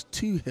was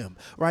to him,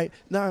 right?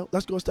 Now,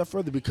 let's go a step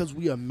further. Because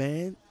we are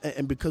man,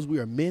 and because we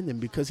are men, and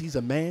because he's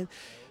a man,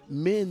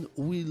 men,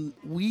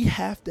 we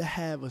have to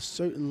have a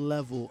certain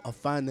level of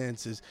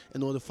finances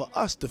in order for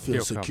us to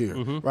feel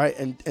secure, right?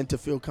 And to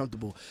feel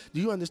comfortable.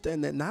 Do you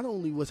understand that not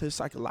only was his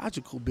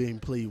psychological being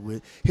played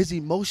with, his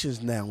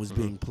emotions now was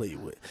being played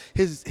with.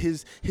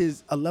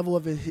 A level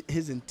of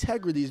his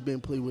integrity is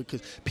being played with,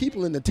 because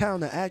people in the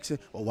town are asking,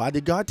 well, why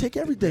did God take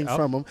everything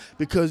from him?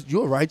 Because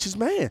you're a righteous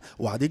man.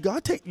 Why did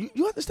God take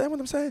you understand what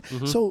I'm saying?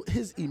 So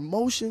his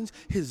emotions,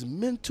 his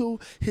mental,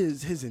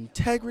 his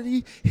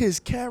integrity, his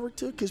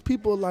character, because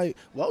people are like,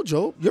 well,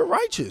 Job, you're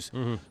righteous.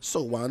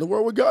 So why in the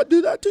world would God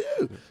do that to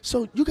you?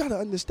 So you got to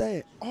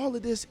understand, all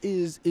of this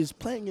is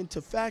playing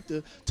into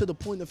factor to the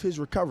point of his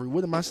recovery.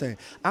 What am I saying?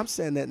 I'm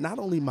saying that not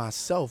only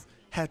myself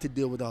had to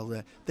deal with all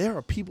that. There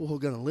are people who are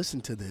going to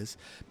listen to this,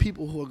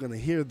 people who are going to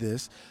hear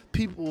this,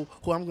 people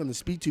who I'm going to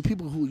speak to,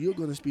 people who you're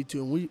going to speak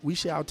to, and we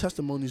share our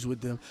testimonies with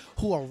them,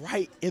 who are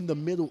right in the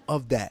middle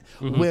of that,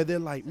 where they're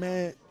like,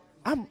 man,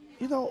 I'm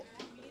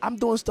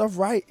doing stuff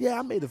right. Yeah,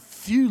 I made a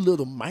few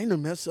little minor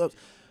mess ups,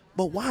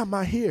 but why am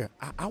I here?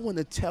 I want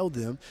to tell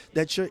them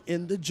that you're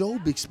in the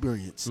Job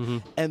experience.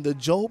 And the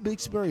Job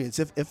experience,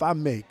 if I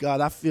may,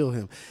 God, I feel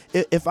him.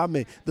 If I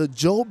may, the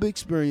Job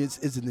experience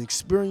is an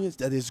experience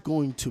that is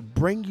going to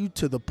bring you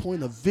to the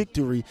point of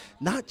victory,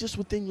 not just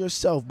within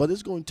yourself, but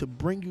it's going to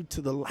bring you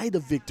to the light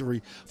of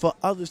victory for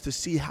others to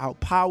see how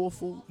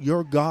powerful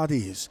your God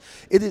is.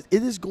 It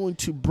is going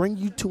to bring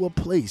you to a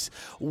place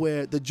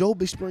where the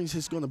Job experience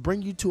is going to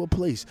bring you to a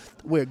place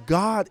where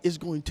God is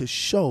going to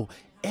show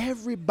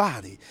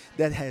everybody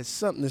that has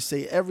something to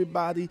say,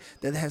 everybody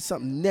that has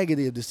something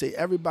negative to say,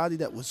 everybody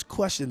that was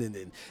questioning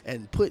it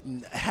and putting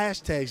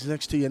hashtags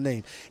next to your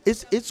name,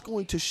 it's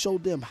going to show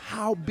them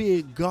how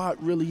big God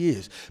really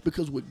is.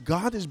 Because what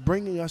God is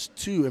bringing us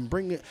to and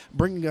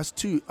bringing us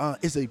to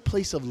is a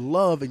place of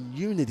love and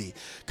unity.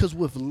 Because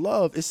with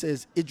love, it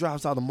says it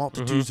drives out the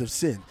multitudes of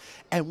sin.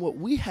 And what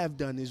we have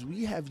done is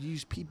we have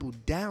used people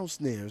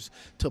downstairs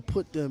to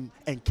put them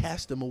and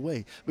cast them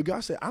away. But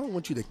God said, I don't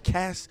want you to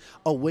cast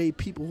away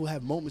people who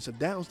have moments of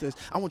downstairs.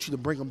 I want you to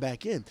bring them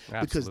back in. Absolutely.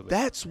 Because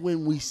that's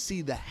when we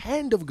see the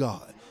hand of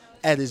God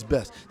at his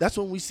best. That's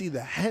when we see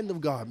the hand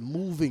of God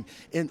moving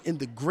in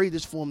the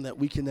greatest form that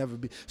we can ever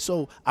be.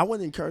 So I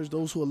want to encourage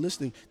those who are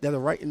listening that are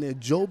right in their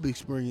Job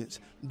experience,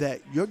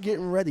 that you're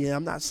getting ready. And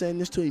I'm not saying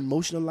this to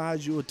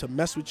emotionalize you or to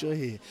mess with your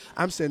head.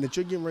 I'm saying that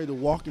you're getting ready to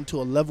walk into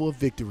a level of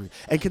victory.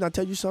 And can I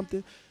tell you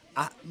something?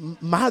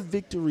 My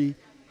victory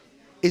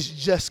is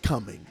just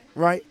coming,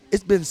 right?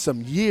 It's been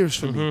some years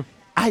for me.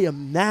 I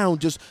am now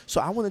so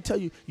I want to tell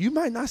you, you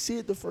might not see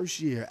it the first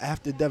year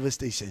after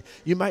devastation.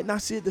 You might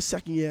not see it the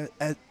second year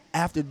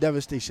after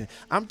devastation.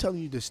 I'm telling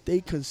you to stay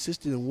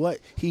consistent in what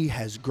he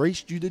has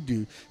graced you to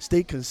do.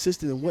 Stay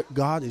consistent in what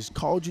God has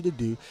called you to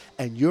do,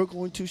 and you're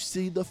going to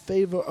see the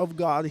favor of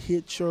God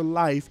hit your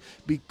life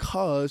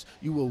because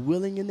you were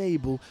willing and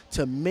able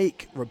to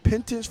make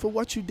repentance for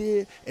what you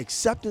did,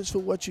 acceptance for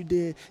what you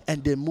did,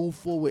 and then move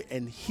forward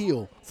and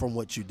heal from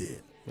what you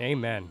did.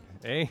 Amen.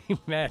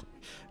 Amen.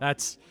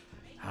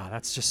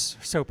 That's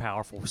just so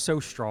powerful, so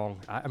strong.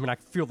 I mean, I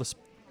feel the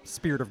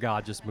Spirit of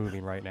God just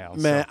moving right now.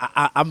 Man, so.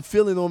 I'm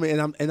feeling on me,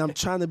 and I'm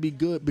trying to be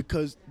good,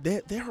 because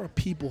there are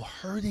people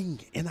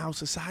hurting in our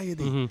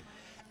society.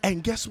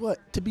 And guess what?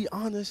 To be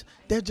honest,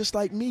 they're just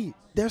like me.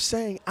 They're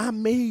saying, I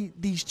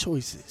made these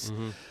choices.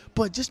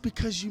 But just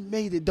because you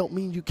made it don't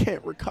mean you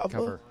can't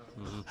recover.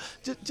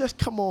 Just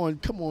come on,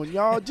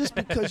 y'all. Just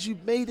because you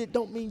made it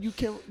don't mean you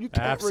can't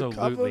Absolutely,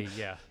 recover.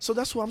 Yeah. So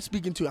that's what I'm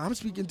speaking to. I'm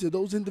speaking to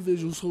those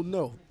individuals who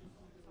know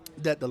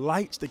that the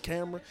lights, the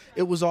camera,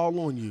 it was all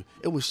on you.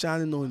 It was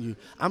shining on you.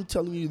 I'm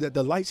telling you that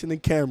the lights and the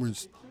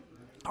cameras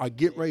are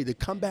getting ready to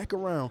come back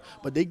around,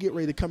 but they get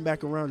ready to come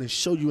back around and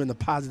show you in a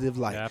positive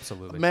light. Yeah,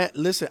 absolutely. Matt,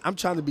 listen, I'm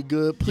trying to be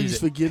good. Please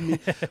forgive me.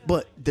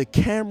 But the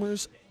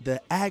cameras,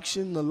 the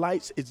action, the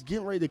lights, it's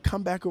getting ready to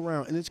come back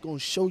around, and it's going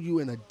to show you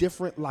in a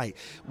different light.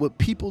 What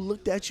people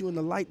looked at you in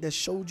the light that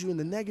showed you in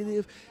the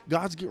negative,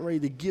 God's getting ready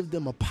to give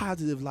them a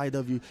positive light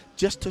of you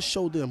just to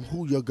show them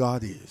who your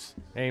God is.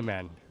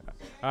 Amen.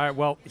 All right,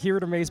 well, here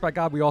at Amazed by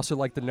God, we also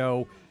like to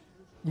know,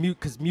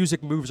 because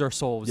music moves our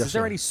souls. Yes, is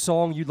there sir. any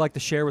song you'd like to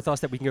share with us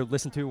that we can go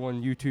listen to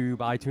on YouTube,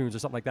 iTunes, or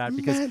something like that?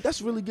 Because Man,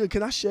 that's really good.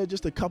 Can I share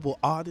just a couple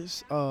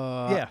artists?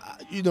 Yeah.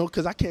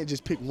 Because I can't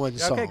just pick one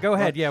song. Okay, go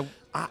ahead. Right?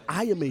 Yeah.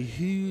 I am a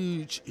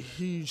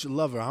huge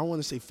lover. I don't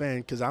want to say fan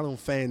because I don't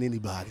fan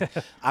anybody.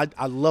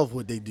 I love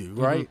what they do,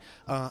 right?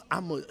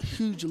 I'm a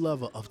huge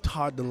lover of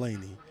Todd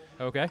Dulaney.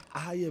 Okay.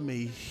 I am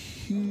a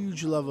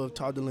huge lover of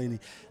Todd Dulaney.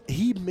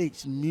 He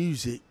makes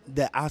music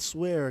that I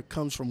swear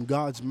comes from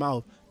God's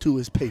mouth to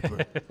his paper.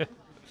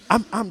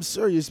 I'm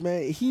serious,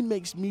 man. He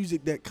makes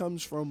music that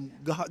comes from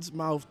God's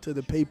mouth to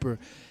the paper,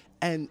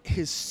 and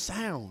his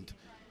sound.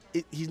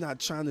 He's not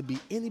trying to be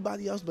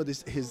anybody else, but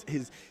it's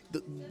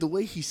the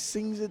way he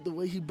sings it, the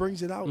way he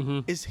brings it out,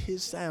 is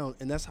his sound,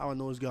 and that's how I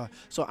know it's God.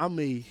 So I'm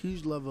a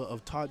huge lover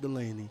of Todd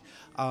Dulaney.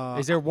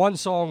 Is there one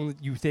song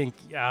you think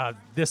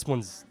this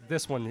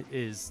one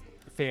is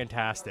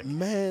fantastic.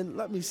 Man,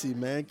 let me see,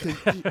 man. 'Cause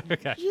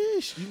Okay.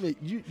 yeesh,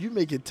 you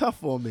make it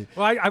tough on me.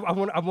 Well, I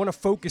want to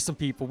focus some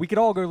people. We could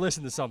all go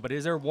listen to some, but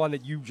is there one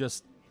that you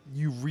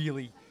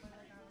really?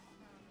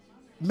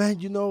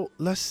 Man,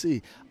 let's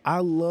see. I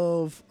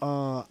love,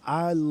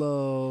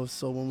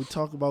 so when we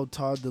talk about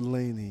Todd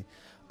Delaney,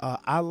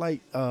 I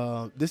like,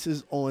 this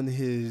is on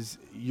his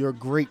Your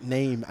Great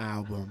Name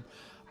album.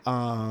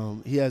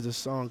 He has a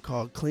song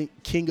called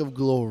King of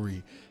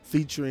Glory,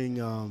 featuring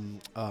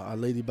a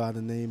lady by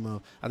the name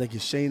of, I think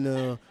it's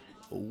Shayna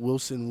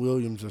Wilson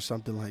Williams or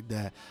something like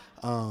that.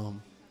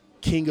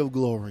 King of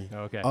Glory.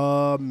 Okay.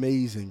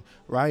 Amazing,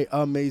 right?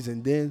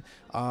 Amazing. Then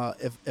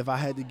if I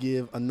had to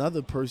give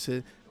another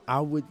person, I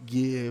would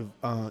give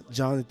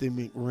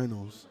Jonathan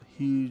McReynolds.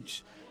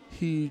 Huge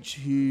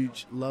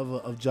lover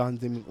of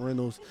Jonathan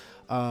McReynolds.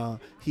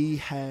 He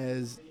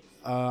has,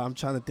 I'm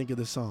trying to think of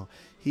the song.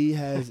 He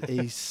has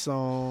a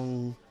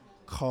song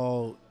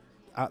called,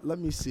 let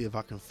me see if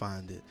I can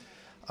find it.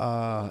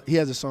 He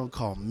has a song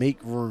called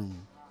Make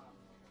Room.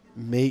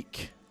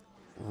 Make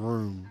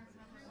Room.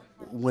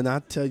 When I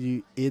tell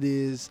you, it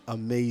is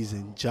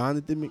amazing.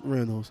 Jonathan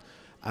McReynolds,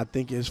 I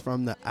think it's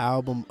from the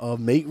album of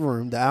Make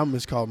Room. The album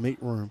is called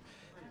Make Room,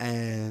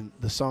 and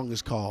the song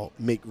is called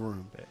Make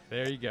Room.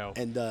 There you go.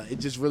 And it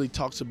just really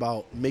talks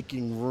about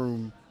making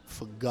room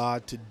for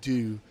God to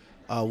do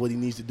what he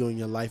needs to do in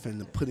your life,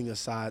 and putting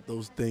aside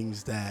those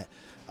things that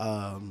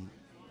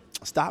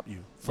stop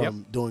you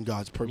from doing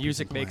God's purpose.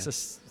 Music makes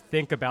us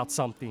think about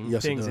something,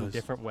 Yes, it things in a does.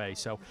 different way.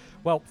 So,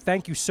 well,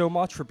 thank you so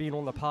much for being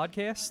on the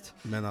podcast.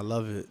 Man, I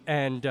love it.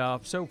 And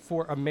so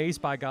for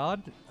Amazed by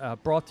God,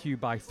 brought to you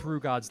by Through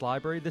God's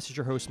Library, this is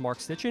your host, Mark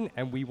Stitchin,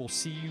 and we will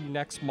see you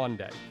next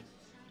Monday.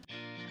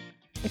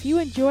 If you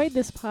enjoyed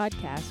this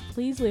podcast,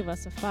 please leave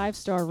us a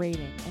 5-star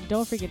rating and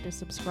don't forget to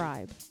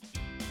subscribe.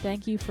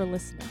 Thank you for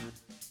listening.